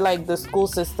think that like the school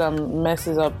system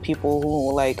messes up people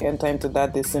who like enter into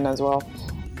that sin as well?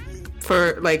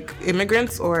 For like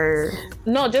immigrants or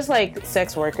No, just like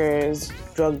sex workers,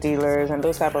 drug dealers, and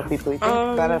those type of people. You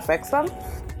think that affects them?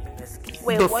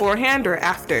 Wait, beforehand or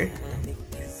after?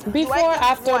 Before,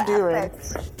 after, during.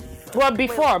 Well,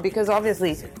 before, because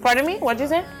obviously. Pardon me? What did you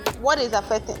say? What is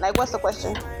affecting? Like, what's the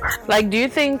question? Like, do you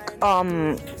think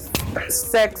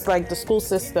sex, like the school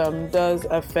system, does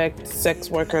affect sex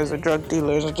workers or drug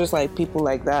dealers or just like people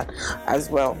like that as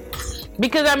well?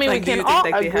 Because I mean, like, we can do you all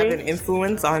think, like, agree. they have an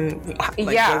influence on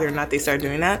whether or not they start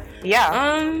doing that?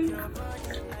 Yeah.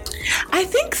 I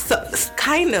think so,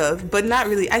 kind of, but not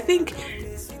really. I think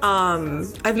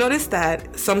I've noticed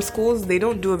that some schools, they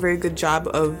don't do a very good job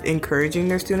of encouraging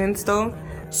their students though.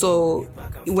 So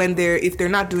if they're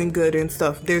not doing good and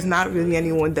stuff, there's not really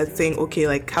anyone that's saying, okay,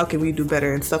 like, how can we do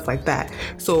better and stuff like that.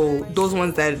 So those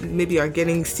ones that maybe are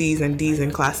getting C's and D's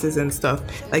in classes and stuff,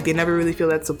 like, they never really feel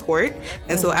that support.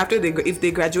 And so after if they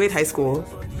graduate high school,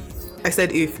 I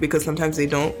said if because sometimes they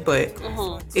don't, but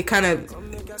it kind of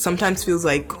sometimes feels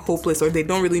like hopeless, or they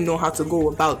don't really know how to go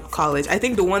about college. I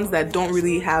think the ones that don't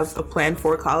really have a plan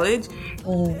for college,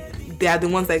 they are the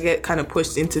ones that get kind of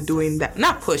pushed into doing that.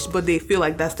 Not pushed, but they feel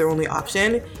like that's their only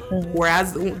option.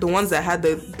 Whereas the ones that had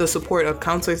the support of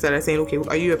counselors that are saying, okay,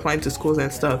 are you applying to schools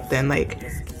and stuff, then like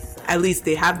at least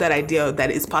they have that idea that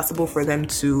it's possible for them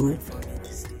to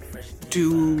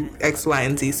do X, Y,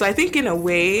 and Z. So I think in a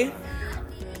way,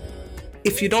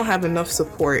 if you don't have enough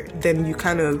support, then you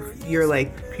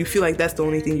feel like that's the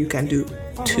only thing you can do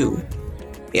too.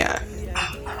 Yeah,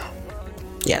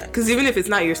 because even if it's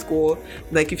not your school,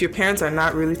 like if your parents are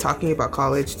not really talking about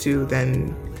college too,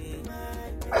 then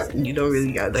you don't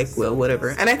really like, well,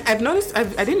 whatever. And I've noticed I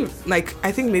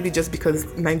think maybe just because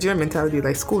Nigerian mentality,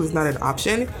 like, school is not an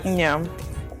option. Yeah.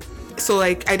 So,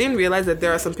 like, I didn't realize that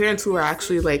there are some parents who are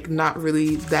actually, like, not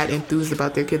really that enthused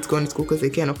about their kids going to school because they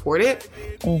can't afford it.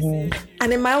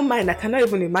 And in my own mind, I cannot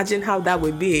even imagine how that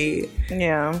would be,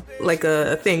 like,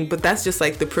 a thing. But that's just,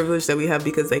 like, the privilege that we have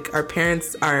because, like, our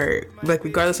parents are, like,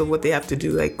 regardless of what they have to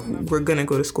do, like, we're gonna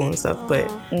go to school and stuff. But,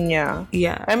 yeah.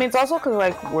 I mean, it's also because,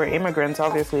 like, we're immigrants,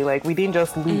 obviously. Like, we didn't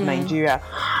just leave Nigeria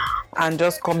and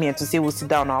just come here to say we'll sit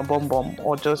down our bum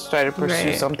or just try to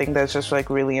pursue something that's just like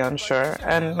really unsure.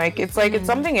 And like it's like it's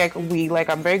something like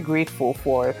I'm very grateful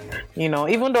for, you know,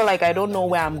 even though like I don't know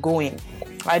where I'm going,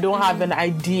 I don't have an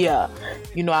idea,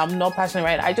 you know, I'm not passionate,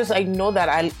 right? I know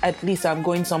that at least I'm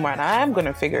going somewhere and I am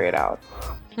gonna figure it out.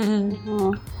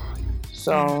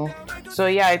 So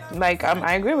yeah,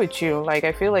 I agree with you. Like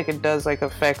I feel like it does like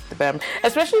affect them,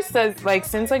 especially since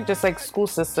like just like school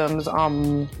systems,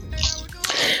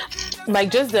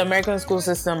 like just the American school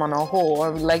system on a whole,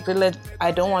 or like I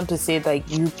don't want to say like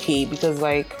UK because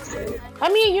like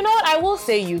I mean, you know what, I will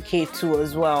say UK too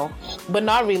as well, but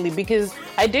not really because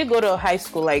I did go to high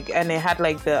school like and it had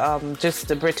like the just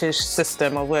the British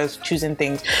system of where I was choosing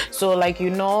things. So like,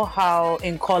 you know how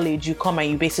in college you come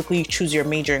and you basically choose your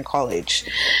major in college.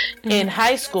 In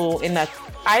high school in the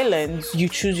islands you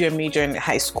choose your major in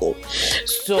high school.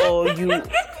 So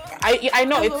I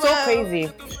know it's so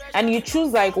crazy. And you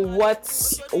choose like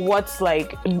what's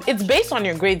like, it's based on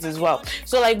your grades as well.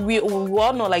 So like we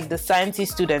all know like the sciencey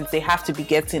students, they have to be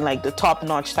getting like the top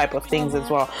notch type of things as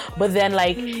well. But then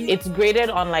like it's graded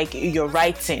on like your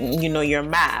writing, you know, your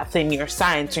math and your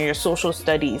science and your social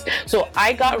studies. So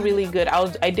I got really good.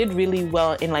 I did really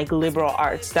well in like liberal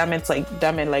arts. That meant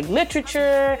like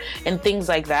literature and things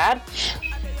like that.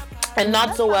 And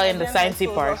not so well in the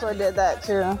sciencey part. Also did that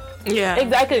too. Yeah,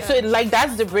 exactly. So like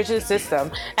that's the British system,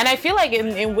 and I feel like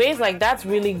in ways like that's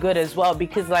really good as well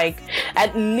because like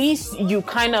at least you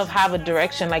kind of have a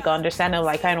direction, like an understanding of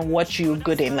like kind of what you're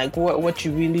good in, like what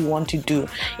you really want to do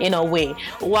in a way.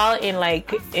 While in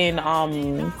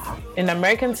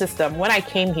American system, when I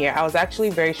came here, I was actually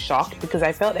very shocked because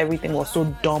I felt everything was so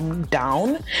dumbed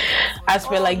down. As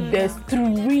for like there's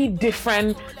 5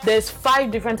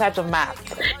 different types of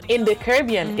math. In the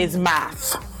Caribbean is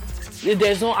math.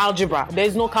 There's no algebra,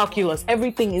 there's no calculus,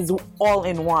 everything is all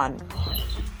in one.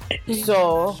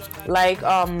 So like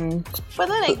but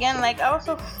then again, like I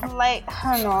also like,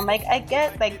 I don't know, like I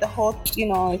get like the whole, you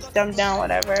know, it's dumbed down,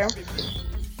 whatever,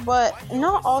 but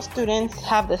not all students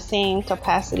have the same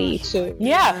capacity to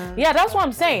yeah, that's what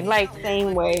I'm saying, like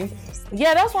same way.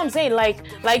 Yeah, that's what I'm saying. Like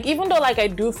even though like I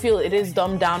do feel it is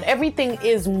dumbed down, everything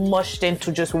is mushed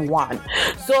into just one.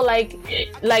 So like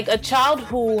a child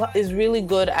who is really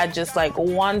good at just like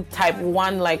one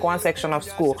section of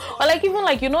school, or like even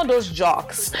like, you know, those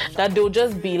jocks that they'll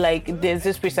just be like, there's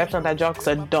this perception that jocks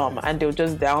are dumb and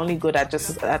they're only good at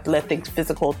just athletics,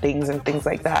 physical things and things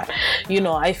like that. You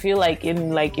know, I feel like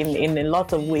in a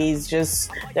lot of ways,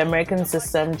 just the American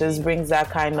system just brings that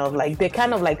kind of like, they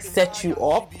kind of like set you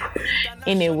up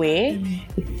in a way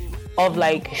of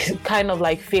like kind of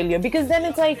like failure, because then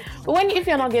it's like if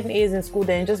you're not getting A's in school,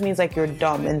 then it just means like you're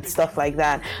dumb and stuff like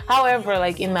that. However,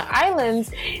 like in the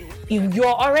islands, you're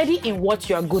already in what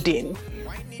you're good in.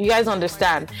 You guys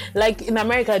understand? Like in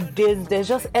America, there's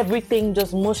just everything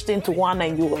just mushed into one,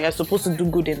 and you're supposed to do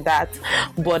good in that.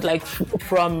 But like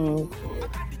from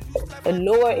a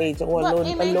lower age or a lower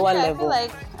level.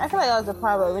 I feel like that was the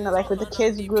problem, like with the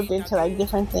kids grouped into like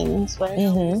different things. Right?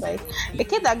 Like the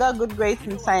kids that got good grades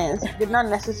in science did not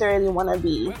necessarily want to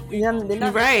be, they're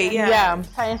not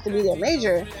science to be their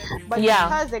major, but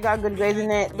because they got good grades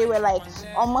in it, they were like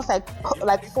almost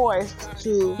like forced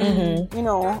to,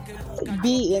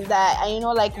 be in that, and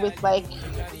like with like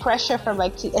pressure from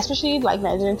like especially like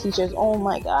Nigerian teachers. Oh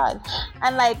my god!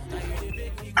 And like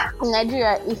in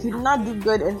Nigeria, if you do not do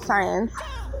good in science,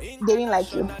 they didn't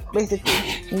like you, basically.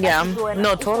 Yeah,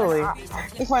 no, totally.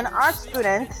 If you're an art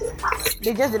student,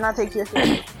 they just did not take you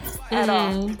seriously at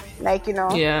all. Like,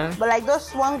 Yeah. But like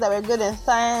those ones that were good in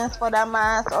science, for that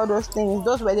math, all those things,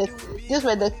 those were the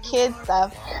kids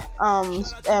that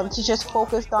teachers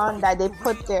focused on, that they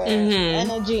put their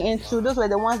energy into. Those were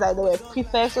the ones that they were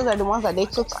prefects. Those are the ones that they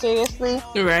took seriously.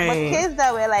 Right. But kids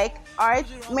that were like art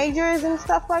majors and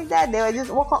stuff like that, they would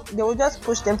just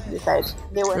push them to the side.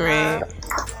 They were not.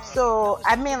 So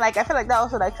I mean, like, I feel like that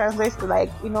also like translates to like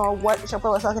what Shopper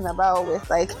was talking about with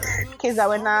like kids that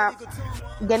were not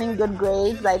getting good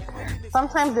grades. Like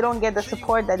sometimes they don't get the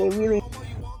support that they really.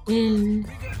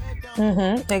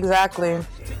 Exactly.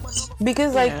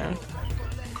 Because like.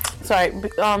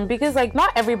 Because like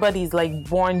not everybody's like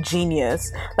born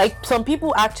genius. Like some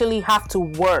people actually have to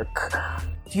work,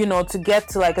 to get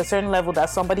to like a certain level that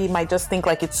somebody might just think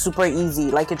like it's super easy,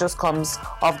 like it just comes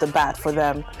off the bat for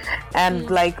them. And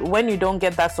like when you don't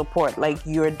get that support, like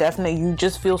you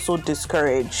just feel so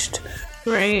discouraged.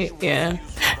 Right.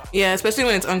 Yeah, especially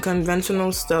when it's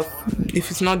unconventional stuff. If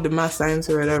it's not the math, science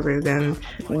or whatever, then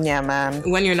man,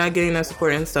 when you're not getting that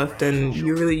support and stuff, then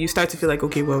you start to feel like,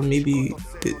 okay, well, maybe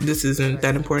this isn't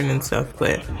that important and stuff.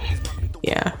 But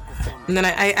yeah. And then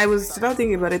I was about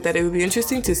thinking about it, that it would be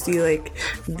interesting to see like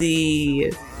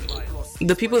the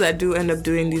people that do end up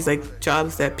doing these like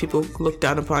jobs that people look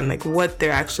down upon, like what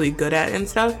they're actually good at and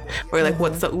stuff, or like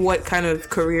what kind of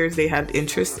careers they have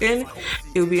interest in.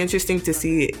 It would be interesting to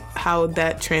see how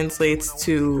that translates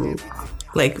to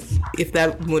like if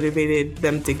that motivated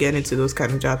them to get into those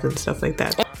kind of jobs and stuff like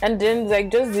that. And then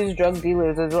like just these drug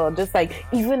dealers as well, just like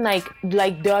even like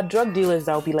there are drug dealers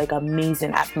that will be like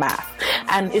amazing at math,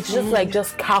 and it's just like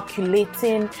just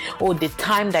calculating the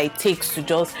time that it takes to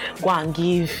just go and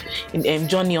give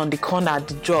Johnny on the corner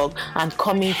the drug and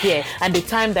coming here, and the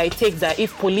time that it takes that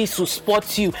if police will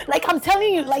spot you. Like I'm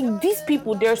telling you, like these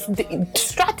people, there's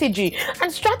strategy,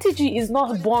 and strategy is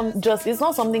not it's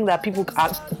not something that people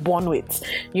are born with.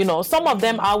 Some of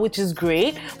them are, which is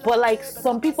great, but like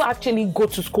some people actually go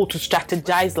to school to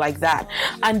strategize like that,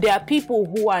 and there are people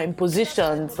who are in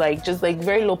positions like just like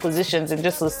very low positions in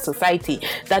just a society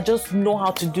that just know how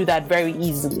to do that very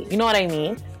easily. You know what I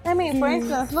mean? I mean, for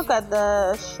instance, look at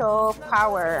the show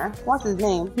Power. What's his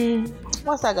name?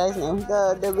 What's that guy's name?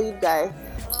 The lead guy.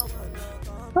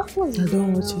 What was his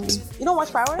name? Watch it. You don't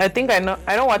watch Power? I think I know.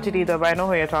 I don't watch it either, but I know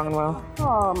who you're talking about.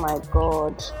 Oh my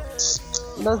god.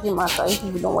 It doesn't matter. If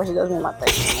you don't watch it, doesn't matter.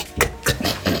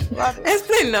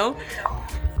 Explain now.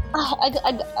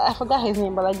 I forgot his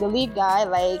name, but like the lead guy,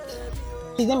 like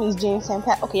his name is James St.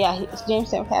 Patrick. Okay, yeah, it's James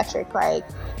St. Patrick. Like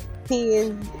he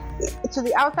is, to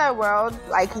the outside world,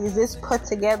 like he's this put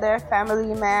together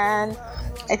family man.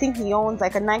 I think he owns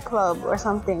like a nightclub or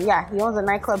something. Yeah, he owns a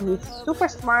nightclub. He's super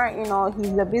smart.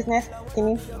 He's a business.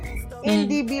 In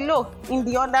the below, in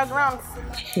the underground,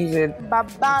 He's a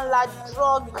Babala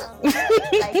drug,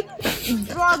 like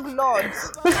drug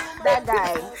lords. That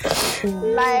guy,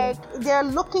 like they're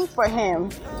looking for him.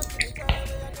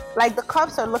 Like the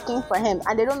cops are looking for him,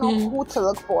 and they don't know who to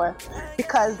look for,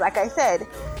 because, like I said,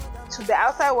 to the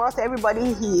outside world, to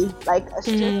everybody, he's like a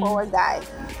straightforward guy.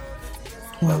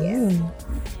 Yeah.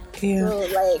 So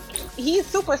like he's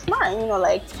super smart,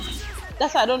 like.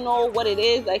 That's why I don't know what it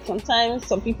is. Like sometimes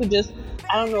some people just,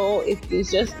 I don't know if it's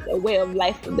just a way of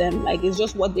life for them. Like it's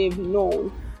just what they've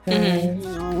known, and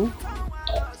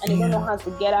they don't know how to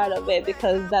get out of it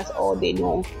because that's all they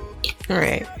know.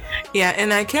 Right. Yeah,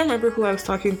 and I can't remember who I was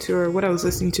talking to or what I was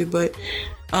listening to, but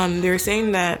they were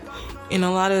saying that in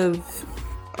a lot of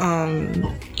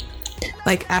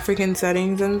like African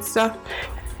settings and stuff,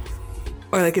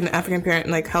 or like in African parent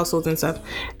like households and stuff,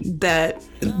 that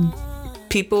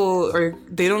people, or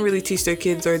they don't really teach their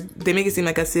kids, or they make it seem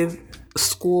like as if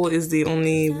school is the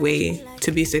only way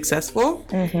to be successful.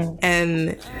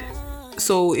 And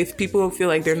so if people feel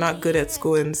like they're not good at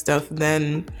school and stuff,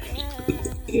 then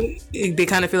they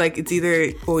kind of feel like it's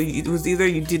either, or it was either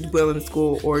you did well in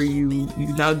school or you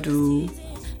now do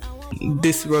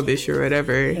this rubbish or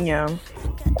whatever. Yeah.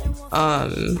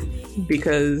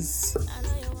 Because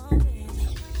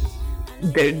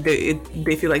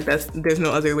they feel like there's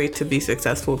no other way to be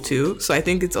successful too. So I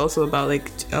think it's also about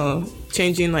like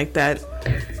changing like that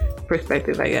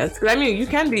perspective, I guess. Because I mean, you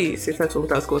can be successful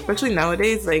without school, especially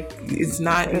nowadays. Like it's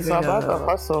not It's even about the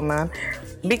hustle, man.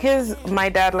 Because my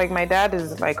dad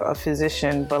is like a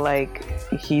physician, but like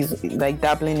he's like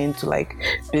dabbling into like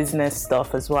business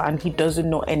stuff as well, and he doesn't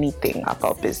know anything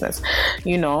about business,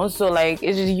 you know. So like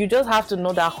you just have to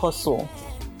know that hustle.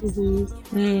 And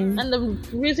the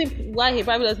reason why he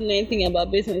probably doesn't know anything about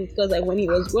business is because like when he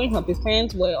was growing up, his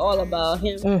parents were all about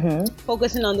him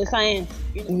focusing on the science.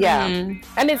 Yeah.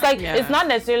 And it's like it's not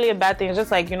necessarily a bad thing. It's just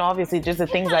like, you know, obviously just the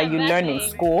things that you learn in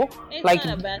school.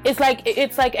 It's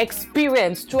like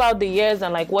experience throughout the years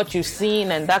and like what you've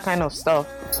seen and that kind of stuff.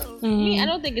 I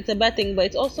don't think it's a bad thing, but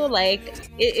it's also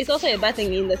like it's also a bad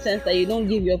thing in the sense that you don't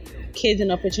give your kids an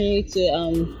opportunity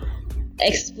to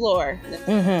explore,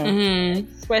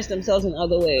 express themselves in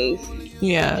other ways.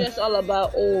 Yeah. It's just all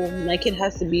about, my kid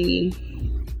has to be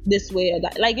this way or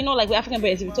that. Like, you know, like with African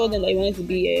parents, if you told them that you wanted to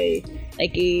be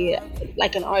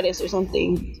like an artist or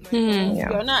something,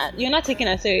 you're not taking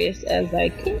it serious as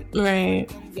like right.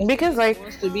 Because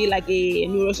like to be like a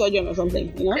neurosurgeon or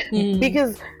something, you know?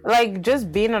 Because like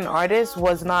just being an artist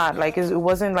was not like, it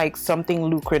wasn't like something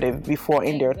lucrative before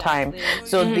in their time.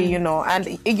 So you know,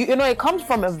 and you know, it comes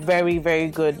from a very, very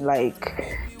good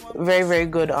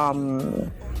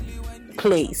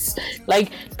place,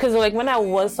 like, because like when I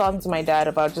was talking to my dad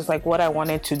about just like what I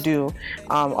wanted to do,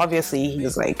 obviously he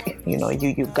was like, you know,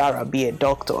 you gotta be a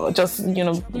doctor, just, you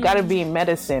know, gotta be in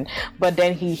medicine. But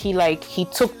then he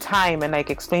took time and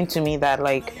like explained to me that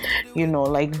like, you know,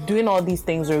 like doing all these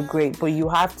things are great, but you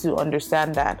have to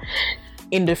understand that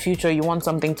in the future you want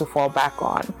something to fall back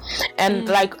on. And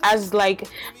like as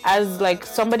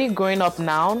somebody growing up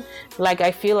now, like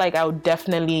I feel like I would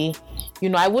definitely, you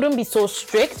know, I wouldn't be so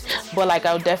strict, but like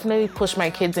I would definitely push my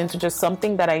kids into just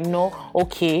something that I know,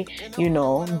 okay, you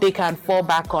know, they can fall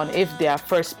back on if their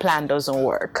first plan doesn't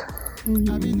work.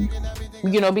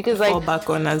 You know, because like fall back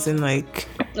on as in like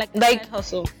side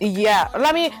hustle. Yeah,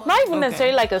 I mean, not even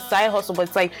necessarily like a side hustle, but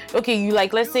it's like, okay, you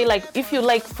like, let's say like if you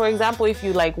like, for example, if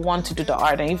you like want to do the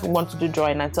art and if you want to do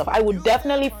drawing and stuff, I would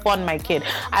definitely fund my kid.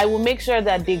 I will make sure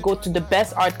that they go to the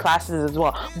best art classes as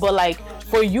well. But like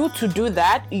for you to do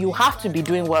that, you have to be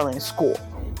doing well in school,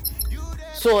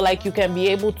 so like you can be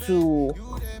able to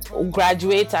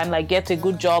graduate and like get a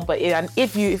good job. But and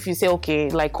if you say, okay,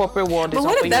 like corporate world is, but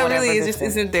what if that really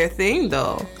isn't their thing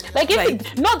though? Like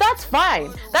if no, that's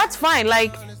fine,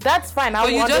 like that's fine.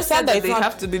 But you just said that they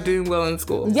have to be doing well in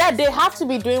school. Yeah, they have to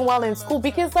be doing well in school,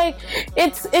 because like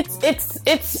it's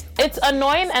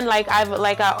annoying, and like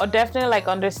I definitely like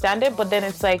understand it, but then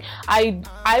it's like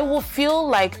I will feel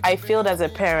like I failed as a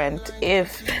parent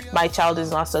if my child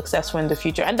is not successful in the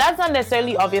future. And that's not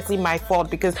necessarily obviously my fault,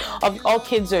 because all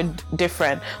kids are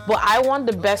different, but I want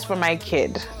the best for my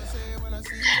kid.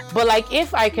 But like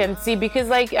if I can see, because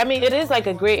like I mean it is like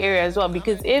a gray area as well,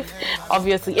 because if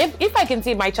I can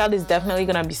see my child is definitely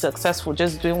gonna be successful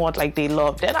just doing what like they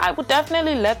love, then I would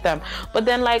definitely let them. But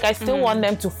then like I still want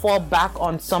them to fall back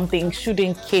on something should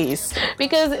in case,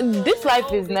 because this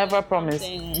life is never promised.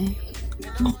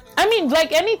 I mean,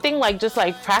 like anything, like just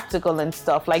like practical and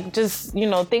stuff, like just, you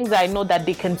know, things that I know that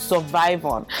they can survive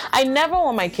on. I never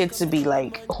want my kids to be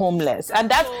like homeless, and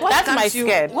that's my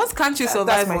scared. What can't you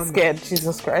survive on? That's my scared.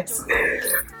 Jesus Christ.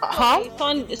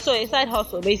 So a side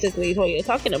hustle basically is what you're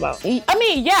talking about. I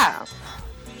mean, yeah.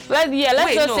 Let's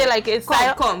say like it's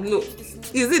look.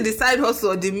 Is it the side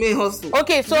hustle or the main hustle?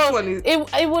 Okay, so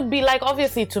it would be like,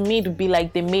 obviously to me it would be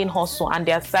like the main hustle, and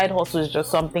their side hustle is just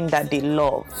something that they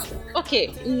love.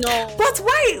 Okay, no. But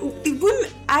why?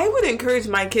 I would encourage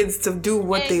my kids to do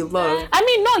what they love. I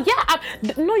mean,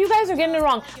 no, you guys are getting it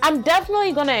wrong. I'm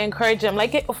definitely gonna encourage them.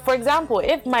 Like, for example,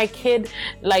 if my kid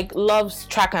like loves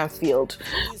track and field,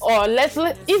 or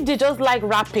if they just like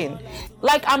rapping,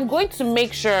 like I'm going to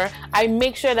make sure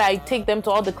that I take them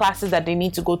to all the classes that they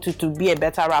need to go to be a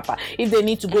better rapper. If they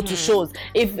need to go to shows,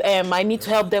 if I need to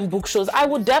help them book shows, I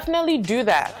would definitely do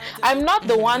that. I'm not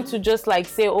the one to just like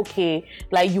say, okay,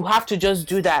 like you have to just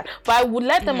do that. But I would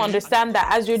let them understand that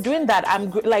as you're doing that,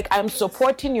 I'm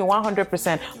supporting you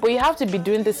 100%. But you have to be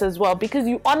doing this as well, because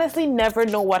you honestly never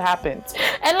know what happens.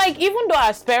 And like, even though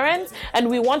as parents, and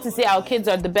we want to say our kids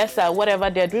are the best at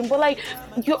whatever they're doing, but like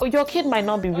your kid might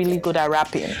not be really good at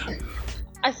rapping.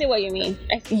 I see what you mean.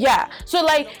 Yeah. So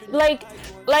like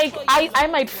I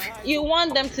might. You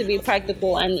want them to be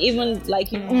practical and even like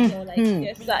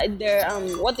their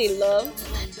what they love,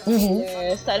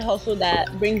 their side hustle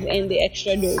that brings in the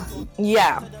extra dough.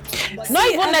 Yeah.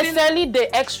 Not even necessarily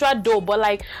the extra dough, but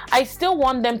like I still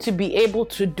want them to be able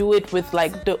to do it with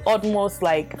like the utmost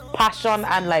like passion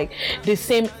and like the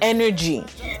same energy,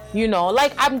 you know.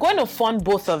 Like I'm going to fund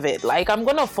both of it. Like I'm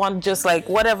going to fund just like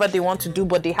whatever they want to do,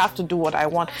 but they have to do what I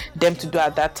want them to do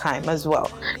at that time as well.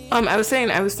 I was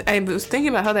thinking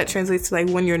about how that translates to like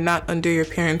when you're not under your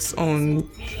parents' own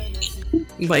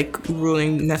like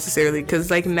ruling necessarily, because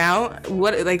like now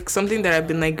what like something that I've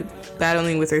been like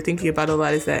battling with or thinking about a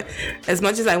lot is that as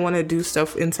much as I want to do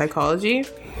stuff in psychology,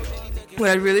 what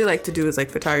I'd really like to do is like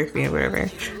photography and whatever,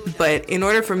 but in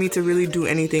order for me to really do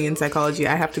anything in psychology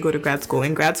I have to go to grad school,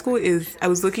 and grad school is, I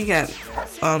was looking at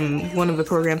one of the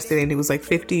programs today and it was like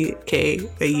 $50,000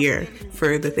 a year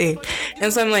for the thing,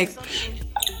 and so I'm like,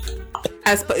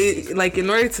 like in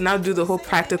order to now do the whole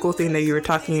practical thing that you were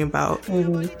talking about,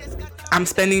 I'm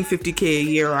spending $50,000 a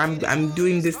year, or I'm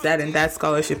doing this, that, and that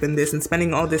scholarship and this, and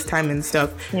spending all this time and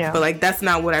stuff. Yeah. But like that's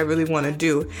not what I really want to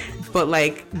do. But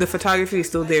like the photography is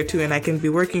still there too, and I can be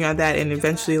working on that, and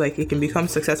eventually like it can become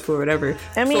successful or whatever.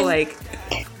 I mean, so like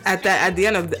at the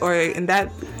end of or in that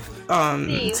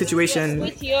situation,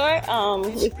 with your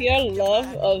love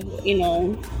of, you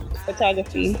know,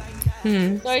 photography.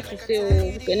 Sorry to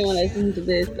say if anyone listening to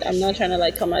this, I'm not trying to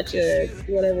like come at you,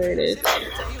 whatever it is,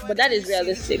 but that is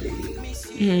realistic.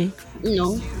 You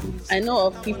know, I know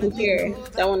of people here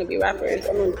that want to be rappers.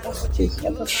 I mean,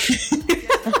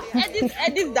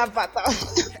 edit that part out.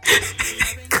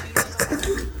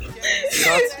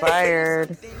 Shots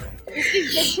fired.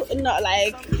 Not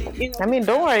like, you know. I mean,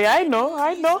 don't worry. I know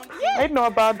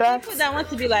about that. People that want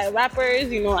to be like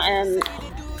rappers, you know, and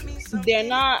they're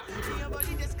not.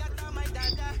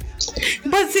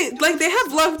 But see, like they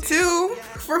have love too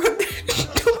for what they're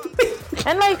doing.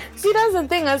 And like, see, that's the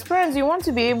thing. As parents, you want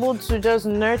to be able to just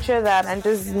nurture that and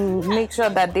just make sure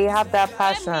that they have that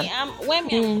passion. Where I'm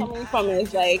coming from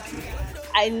is like,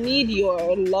 I need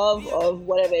your love of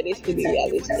whatever it is to be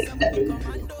realistic.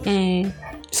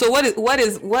 So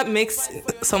what makes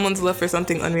someone's love for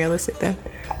something unrealistic then?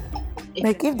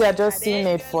 Like if they're just seeing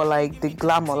it for like the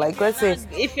glamour, like let's say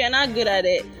if you're not good at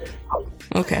it.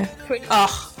 Okay.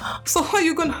 So how are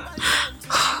you gonna?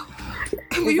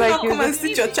 Will you not come and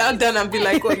sit your child down and be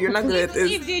like, "Oh, you're not good at this"?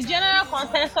 If the general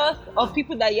consensus of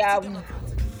people that you are,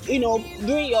 you know,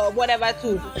 doing your whatever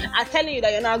to are telling you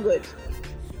that you're not good.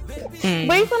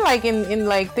 But even like in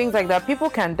like things like that, people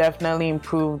can definitely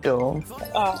improve though.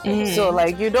 So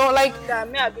like you don't like. I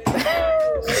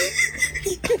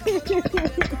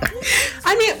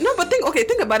mean, no, but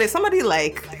think about it. Somebody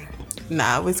like.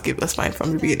 Nah, Whiskey was fine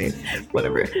from the beginning.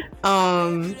 Whatever.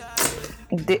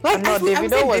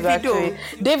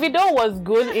 Davido was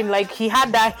good in like he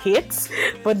had that hit,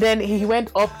 but then he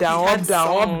went up down, and then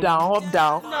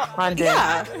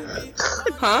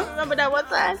Remember that one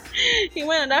time he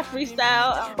went on that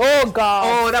freestyle? Oh God!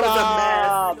 Oh, that was a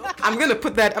mess. I'm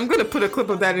gonna put a clip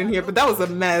of that in here, but that was a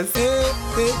mess.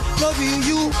 Loving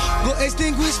you go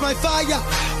extinguish my fire.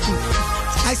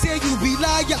 I say you be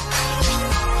liar.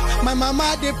 My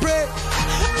mama they pray,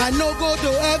 I no go to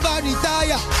ever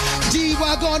retire.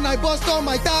 G-Wagon I bust on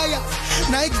my tire.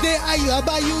 Next day I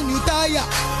buy you new tire.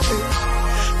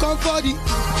 Come for the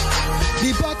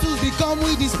bottles they come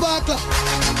with the sparkler.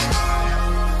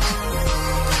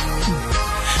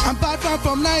 I'm bad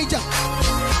from Niger.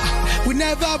 We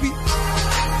never be.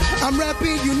 I'm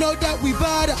rapping, you know that we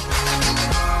bad.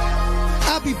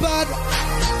 I be bad.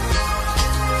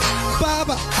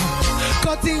 Baba,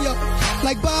 cutting you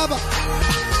like Baba,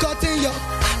 cutting you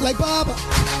like Baba.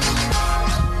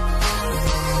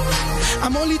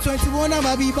 I'm only 21,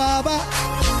 I'ma be Baba.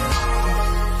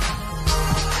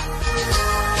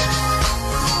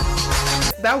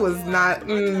 That was not.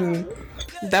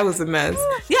 That was a mess.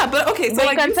 Yeah, but okay. So but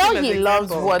like, you can tell he loves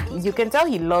what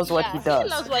he does. He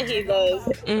loves what he does.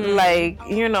 Like,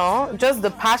 you know, just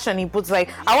the passion he puts. Like,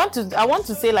 I want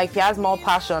to say like he has more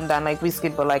passion than like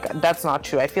Wizkid, but like that's not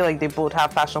true. I feel like they both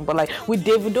have passion, but like with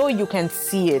Davido, you can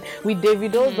see it. With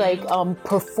Davido's like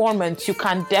performance, you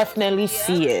can definitely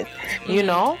see it. You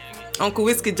know. Uncle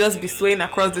Whiskey just be swaying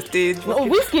across the stage. No,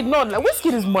 Wizkid, no, like,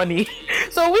 Wizkid is money.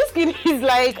 So Wizkid is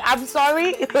like, I'm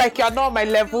sorry, like you're not on my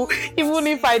level. Even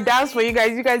if I dance for you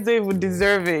guys don't even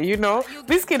deserve it, you know.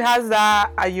 Wizkid has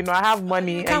that, you know, I have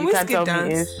money and you can't tell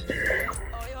me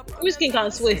Whiskey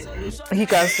can sway. He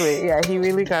can sway. Yeah, he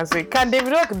really can sway. Can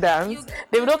Davido dance?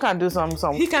 Davido can do some.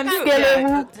 He can do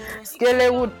it.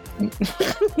 Skelewood.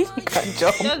 He can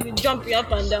jump. Just be jumping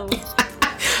up and down.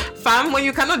 Fam, when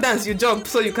you cannot dance, you jump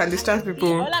so you can distract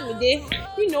people. Olamide,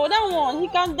 you know that one. He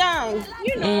can dance.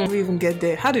 You know. We even get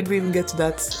there. How did we even get to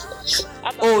that?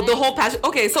 Oh, the whole passion.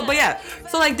 Okay, so but yeah,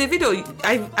 so like Davido,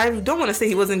 I don't want to say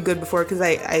he wasn't good before because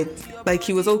I like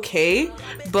he was okay,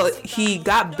 but he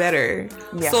got better.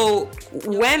 Yeah. So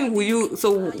when will you?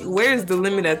 So where's the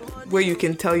limit at where you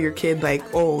can tell your kid like,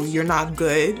 oh, you're not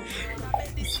good,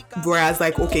 whereas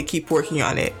like, okay, keep working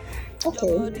on it.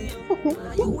 Okay.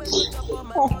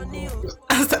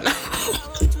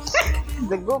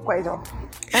 The good question.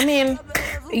 I mean,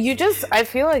 I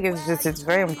feel like it's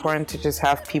very important to just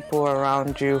have people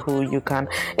around you who you can,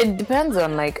 it depends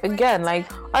on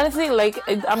honestly,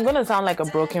 I'm going to sound like a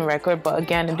broken record, but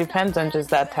again, it depends on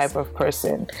just that type of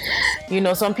person.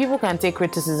 Some people can take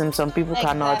criticism, some people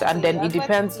cannot. And then it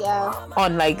depends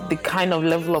on the kind of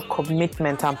level of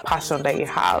commitment and passion that you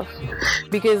have.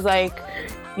 Because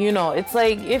it's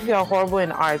like if you're horrible in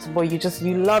art, but you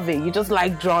love it, you just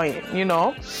like drawing, you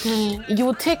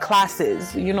will take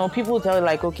classes, people will tell you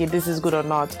okay, this is good or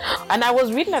not. And I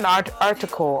was reading an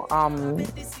article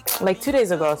 2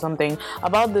 days ago or something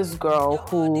about this girl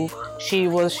who she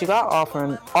got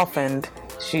orphaned.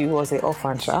 She was an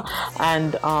orphan,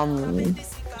 and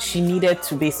she needed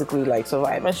to basically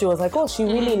survive, and she was like, oh, she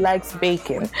really likes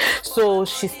baking, so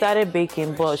she started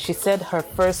baking, but she said her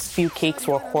first few cakes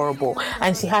were horrible,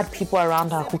 and she had people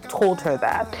around her who told her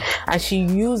that, and she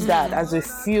used that as a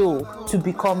fuel to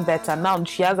become better. Now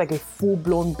she has a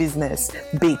full-blown business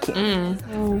baking.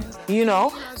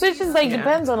 So it's just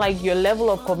depends on your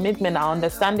level of commitment and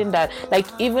understanding that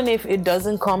even if it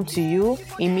doesn't come to you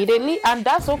immediately, and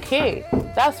that's okay,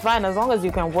 that's fine, as long as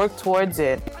you can work towards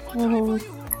it.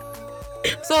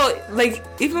 So,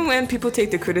 even when people take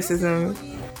the criticism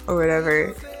or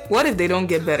whatever, what if they don't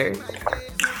get better?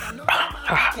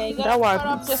 That one.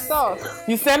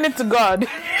 You send it to God.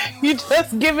 You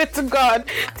just give it to God.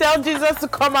 Tell Jesus to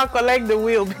come and collect the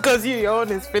wheel because your own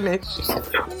is finished.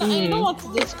 You don't want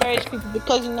to discourage people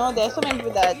because there's so many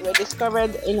people that were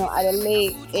discovered at a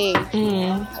late age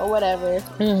or whatever.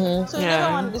 So you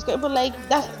don't want to discourage, but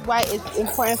that's why it's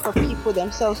important for people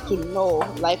themselves to know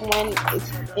when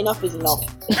enough is enough.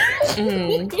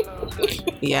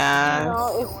 Yeah.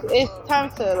 It's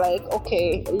time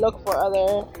to look for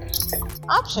other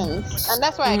options, and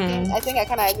that's why I think I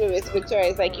kind of agree with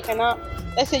Victoria. It's you cannot,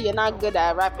 let's say you're not good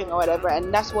at rapping or whatever,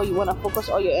 and that's what you want to focus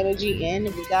all your energy in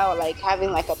without having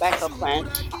a backup plan.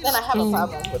 Then I have a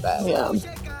problem with that. Yeah.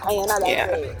 And you're not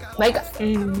that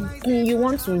great. You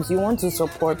want to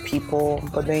support people,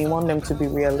 but then you want them to be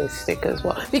realistic as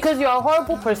well. Because you're a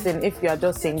horrible person if you are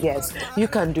just saying yes, you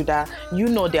can do that.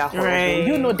 They're horrible.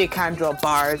 Right. They can't drop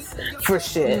bars for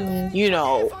shit.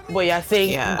 But you're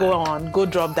saying go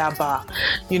drop that bar.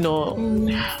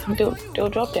 They'll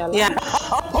drop their life. Yeah.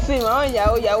 See, my own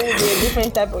Yahoo will be a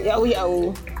different type of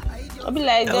Yahoo. I'll be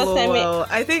just send me.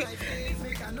 I think.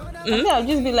 I'll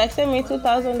just be send me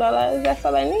 $2,000. That's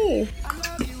all I need.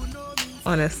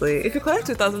 Honestly, if you collect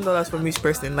 $2,000 from each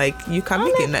person, you can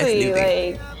make it nice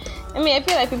living. I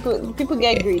feel like people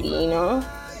get greedy,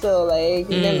 So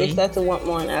then they start to want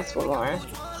more and ask for more.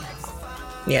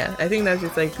 Yeah, I think that's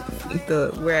just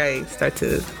the where I start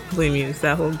to blame you is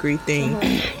that whole greed thing,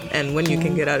 and when you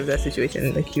can get out of that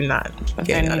situation, you're not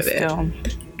getting out of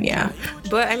it. Yeah,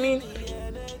 but I mean,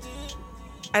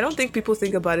 I don't think people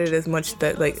think about it as much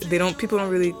that people don't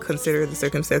really consider the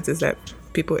circumstances that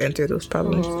people enter those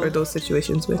problems or those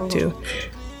situations with too.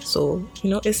 So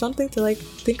it's something to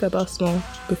think about small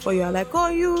before you're oh,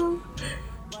 you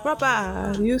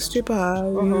rapper, you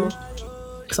stripper, you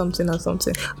something or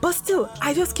something. But still,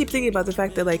 I just keep thinking about the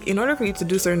fact that in order for you to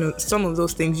do some of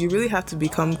those things, you really have to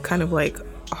become kind of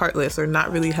heartless or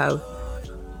not really have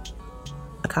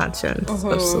a conscience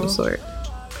of some sort.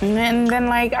 And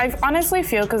then I honestly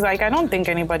feel, because I don't think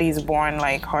anybody's born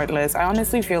heartless. I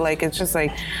honestly feel it's just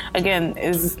again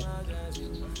is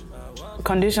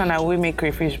condition that we make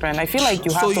crayfish brand. I feel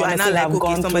you have to honestly have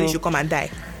gone somebody through. should come and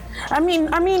die. I mean,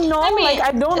 no,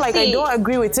 I don't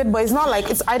agree with it, but it's not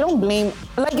I don't blame,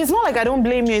 it's not I don't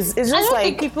blame you, it's just I don't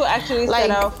think people actually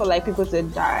set out for people to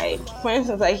die. For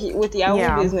instance, with the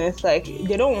Yahoo business,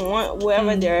 they don't want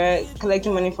whoever they're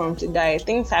collecting money from to die.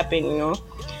 Things happen,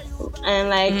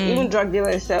 and even drug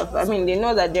dealers itself, they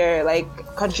know that they're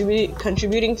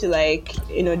contributing to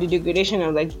the degradation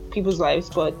of people's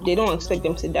lives, but they don't expect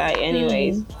them to die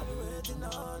anyways.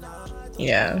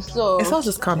 Yeah, so it's all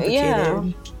just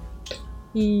complicated.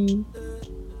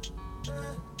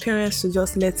 parents to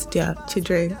just let their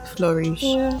children flourish.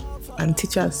 And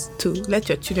teachers to let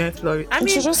your children flourish. I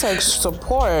mean, just like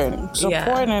support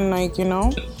and like, you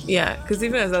know. Yeah, because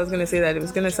even as I was gonna say that, it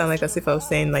was gonna sound like as if I was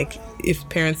saying like if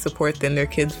parents support, then their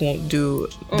kids won't do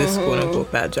this quote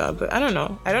unquote bad job. But I don't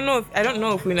know. I don't know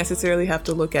if we necessarily have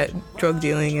to look at drug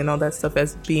dealing and all that stuff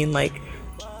as being like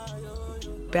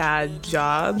bad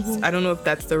jobs. I don't know if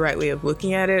that's the right way of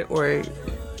looking at it or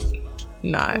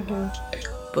not.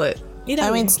 But you know,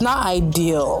 I mean, it's not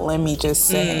ideal. Let me just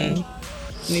say.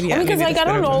 Maybe, because like I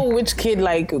don't know which kid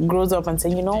like grows up and say,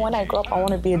 you know, when I grow up I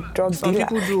want to be a drug dealer.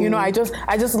 People do. You know, I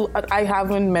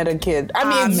haven't met a kid.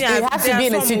 I mean, it has to be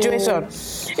in a situation.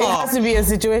 It has to be a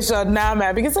situation now,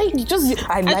 man. Because like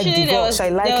I like divorce. I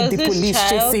like the police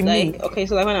chasing me. Okay,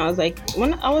 so like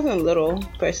when I wasn't little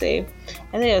per se,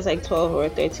 I think I was like 12 or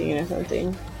 13 or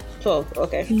something. 12.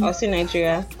 Okay, I was in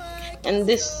Nigeria, and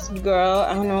this girl,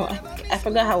 I don't know, I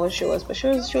forgot how old she was, but she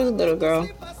was a little girl.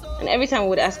 And every time we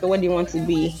would ask her, what do you want to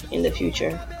be in the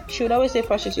future? She would always say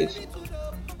prostitute.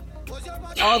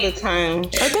 All the time.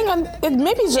 I think it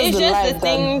maybe it's just the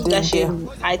thing that you can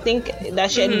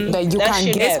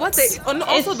get. It's what they,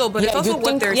 also though, but it's also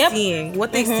what they're seeing.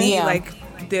 What they see, like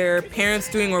their parents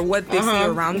doing or what they see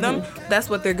around them. That's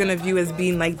what they're going to view as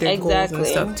being like their goals and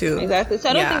stuff too. Exactly.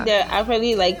 So I don't think they're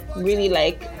actually like really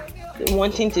like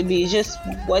wanting to be, just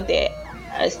what they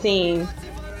are seeing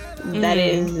that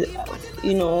is,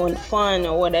 you know, fun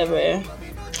or whatever.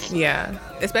 Yeah,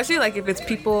 especially like if it's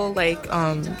people like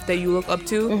that you look up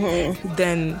to,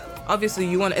 then obviously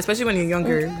you want, especially when you're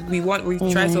younger, we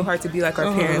try so hard to be like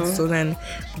our parents, so then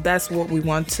that's what we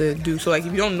want to do. So like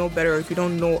if you don't know better, or if you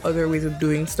don't know other ways of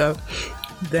doing stuff,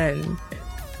 then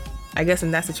I guess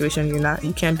in that situation you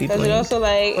can't be blamed. But also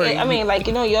like, I mean, like,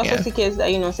 you know, you also see kids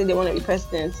that, you know, say they want to be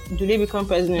presidents. Do they become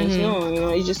presidents? No, you know,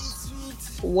 it's just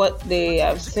what they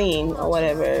have seen or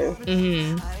whatever.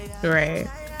 Right.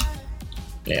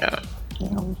 Yeah.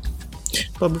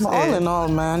 But all in all,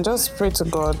 man, just pray to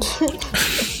God.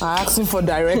 I ask him for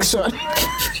direction.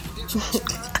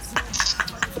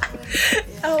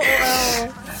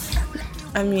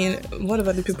 I mean, what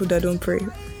about the people that don't pray?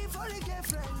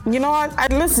 You know what? I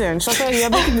listen, Shaka, you're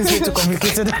making this way too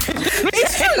complicated.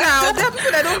 It's true now. There are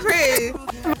people that don't pray.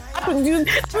 I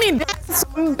mean, there are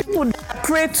some people that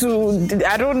pray to,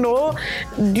 I don't know,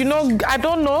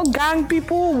 gang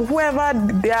people, whoever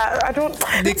they are. I don't.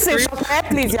 Say, Shaka,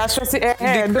 please, you're stressing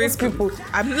those people.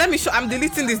 I'm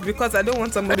deleting this because I don't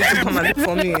want somebody to come and look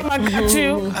for me.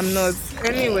 I'm not.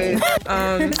 Anyway,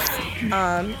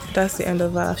 that's the end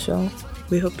of our show.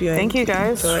 We hope you. Thank you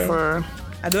guys for.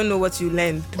 I don't know what you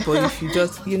learned, but if you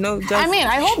just, you know, just... I mean,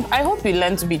 I hope you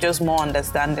learn to be just more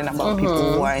understanding about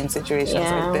people who are in situations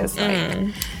like this.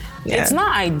 Like, it's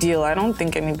not ideal. I don't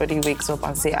think anybody wakes up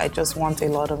and say, I just want a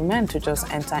lot of men to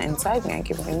just enter inside me and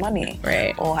give me money.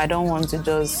 Right. Or I don't want to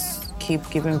just keep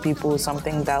giving people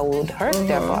something that would hurt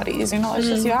their bodies. You know, it's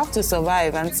just you have to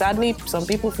survive. And sadly, some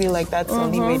people feel like that's the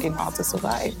only way they know how to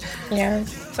survive. Yeah.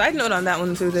 Side note on that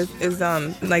one too is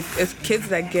like it's kids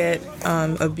that get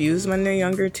abused when they're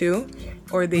younger too,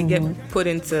 or they get put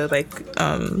into like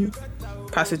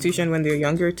prostitution when they're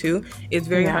younger too. It's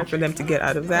very hard for them to get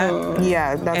out of that.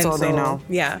 Yeah, that's all they know.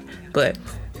 Yeah, but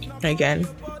again,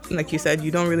 like you said, you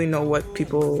don't really know what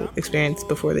people experience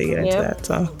before they get into that.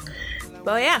 So,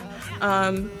 but yeah,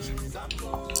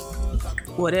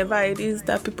 whatever it is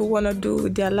that people want to do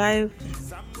with their life,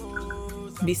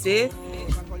 be safe.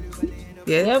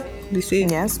 Yeah, be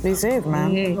safe. Yes, be safe,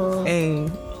 man.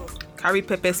 And carry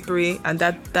pepper spray and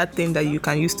that thing that you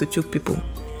can use to choke people.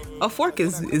 A fork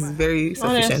is very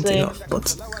sufficient enough,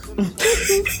 but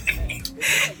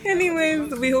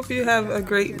anyways, we hope you have a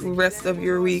great rest of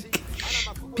your week.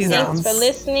 Peace out. Thanks for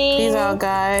listening. Peace out,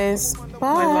 guys.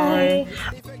 Bye.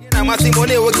 I'm a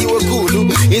Simone Woki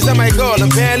Wakulu. Inside my girl, I'm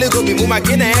barely go be my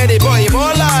kid and the boy, more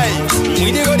life.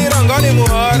 We did go the wrong on him,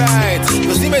 alright.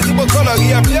 You see me, people color,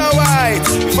 you are pure white.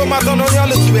 Before my son, on your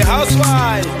look to a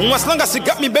housewife. As long as you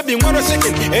got me, baby, one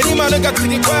second. Any man that got to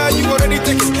the choir, you already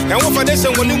taken. And one foundation,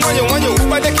 when you want your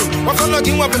Uber decking. What for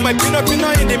looking up in my peanut in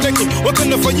the making. Working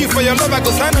for you, for your love, I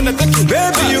go sign on the decking.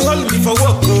 Baby, you hold me for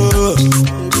work.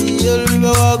 Baby, you hold me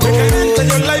for work. I can enter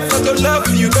your life, I go love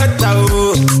you better.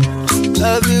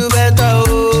 Love you better,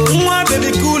 oh. Baby,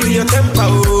 cool your temper,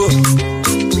 oh.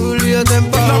 Cool your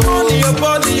temper, oh. If I'm on your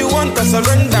body, you want to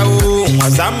surrender, oh.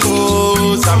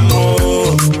 Zambo, Zambo.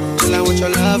 Tell her what your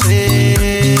love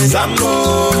is.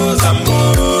 Zambo,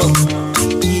 Zambo.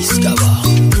 Iskaba.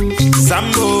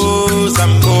 Zambo,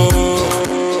 Zambo.